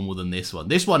more formal than this one.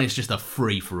 This one is just a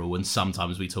free-for-all, and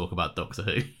sometimes we talk about Doctor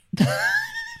Who.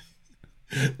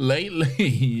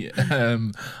 Lately,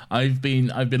 I've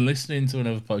been listening to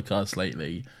another podcast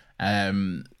lately.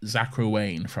 Zach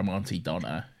Ruane from Auntie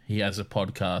Donna. He has a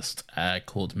podcast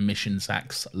called Mission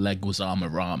Zach's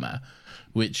Leguizamo Rama,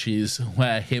 which is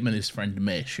where him and his friend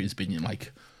Mish, who's been in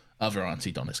like other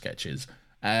Auntie Donna sketches,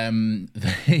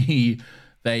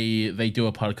 they do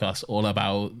a podcast all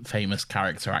about famous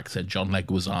character actor John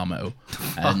Leguizamo,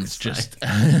 and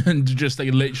just they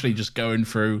literally just going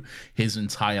through his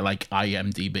entire like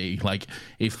IMDb. Like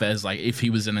if he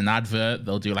was in an advert,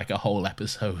 they'll do like a whole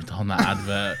episode on that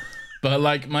advert. But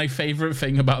like my favorite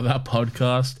thing about that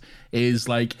podcast is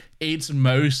like it's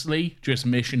mostly just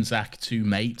Mish and Zach, 2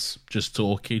 mates, just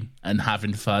talking and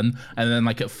having fun, and then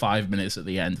like at 5 minutes at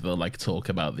the end they'll like talk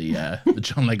about the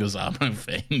John Leguizamo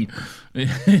thing,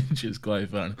 which is quite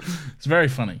fun. It's very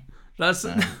funny. That's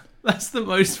the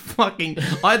most fucking...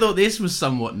 I thought this was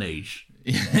somewhat niche.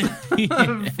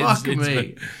 Fuck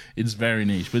me. It's very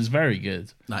niche, but it's very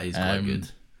good. That is quite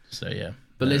good. So yeah.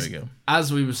 But there we go.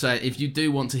 As we were saying, if you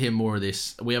do want to hear more of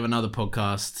this, we have another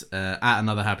podcast at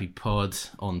Another Happy Pod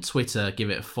on Twitter. Give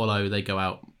it a follow. They go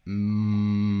out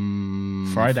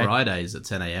Fridays at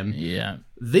 10 a.m. Yeah.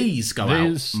 These go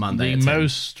out Monday. The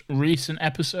most recent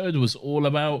episode was all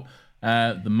about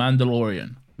The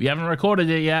Mandalorian. We haven't recorded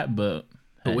it yet, but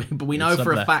we know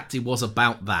for a fact it was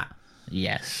about that.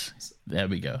 Yes. There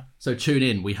we go. So tune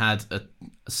in. We had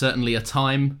certainly a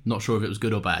time. Not sure if it was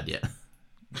good or bad yet.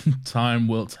 Time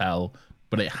will tell,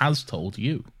 but it has told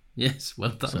you. Yes,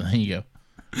 well done. So there you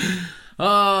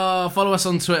go. Follow us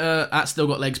on Twitter at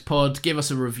StillGotLegsPod. Give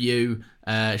us a review.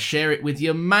 Share it with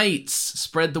your mates.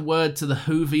 Spread the word to the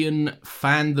Whovian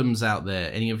fandoms out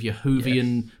there. Any of your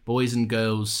Whovian boys and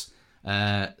girls,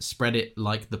 spread it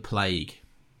like the plague.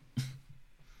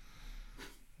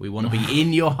 We want to be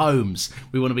in your homes.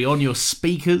 We want to be on your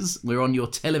speakers. We're on your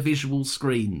televisual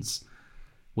screens.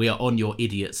 We are on your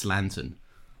idiot's lantern.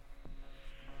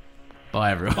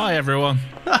 Bye, everyone. Bye, everyone.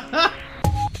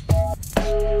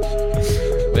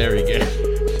 Very good.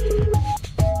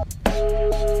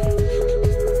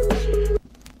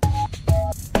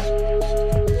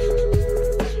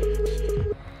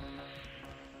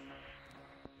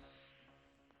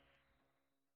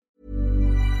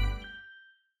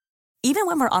 Even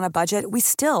when we're on a budget, we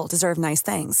still deserve nice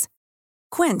things.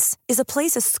 Quince is a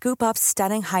place to scoop up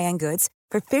stunning high-end goods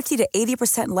for 50 to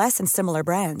 80% less than similar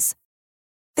brands.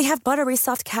 They have buttery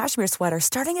soft cashmere sweaters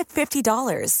starting at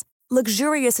 $50,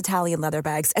 luxurious Italian leather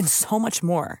bags, and so much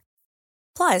more.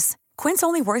 Plus, Quince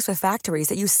only works with factories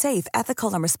that use safe,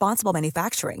 ethical, and responsible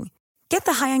manufacturing. Get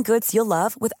the high-end goods you'll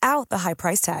love without the high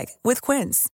price tag with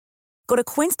Quince. Go to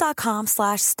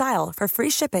quince.com/style for free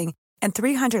shipping and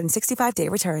 365-day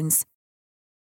returns.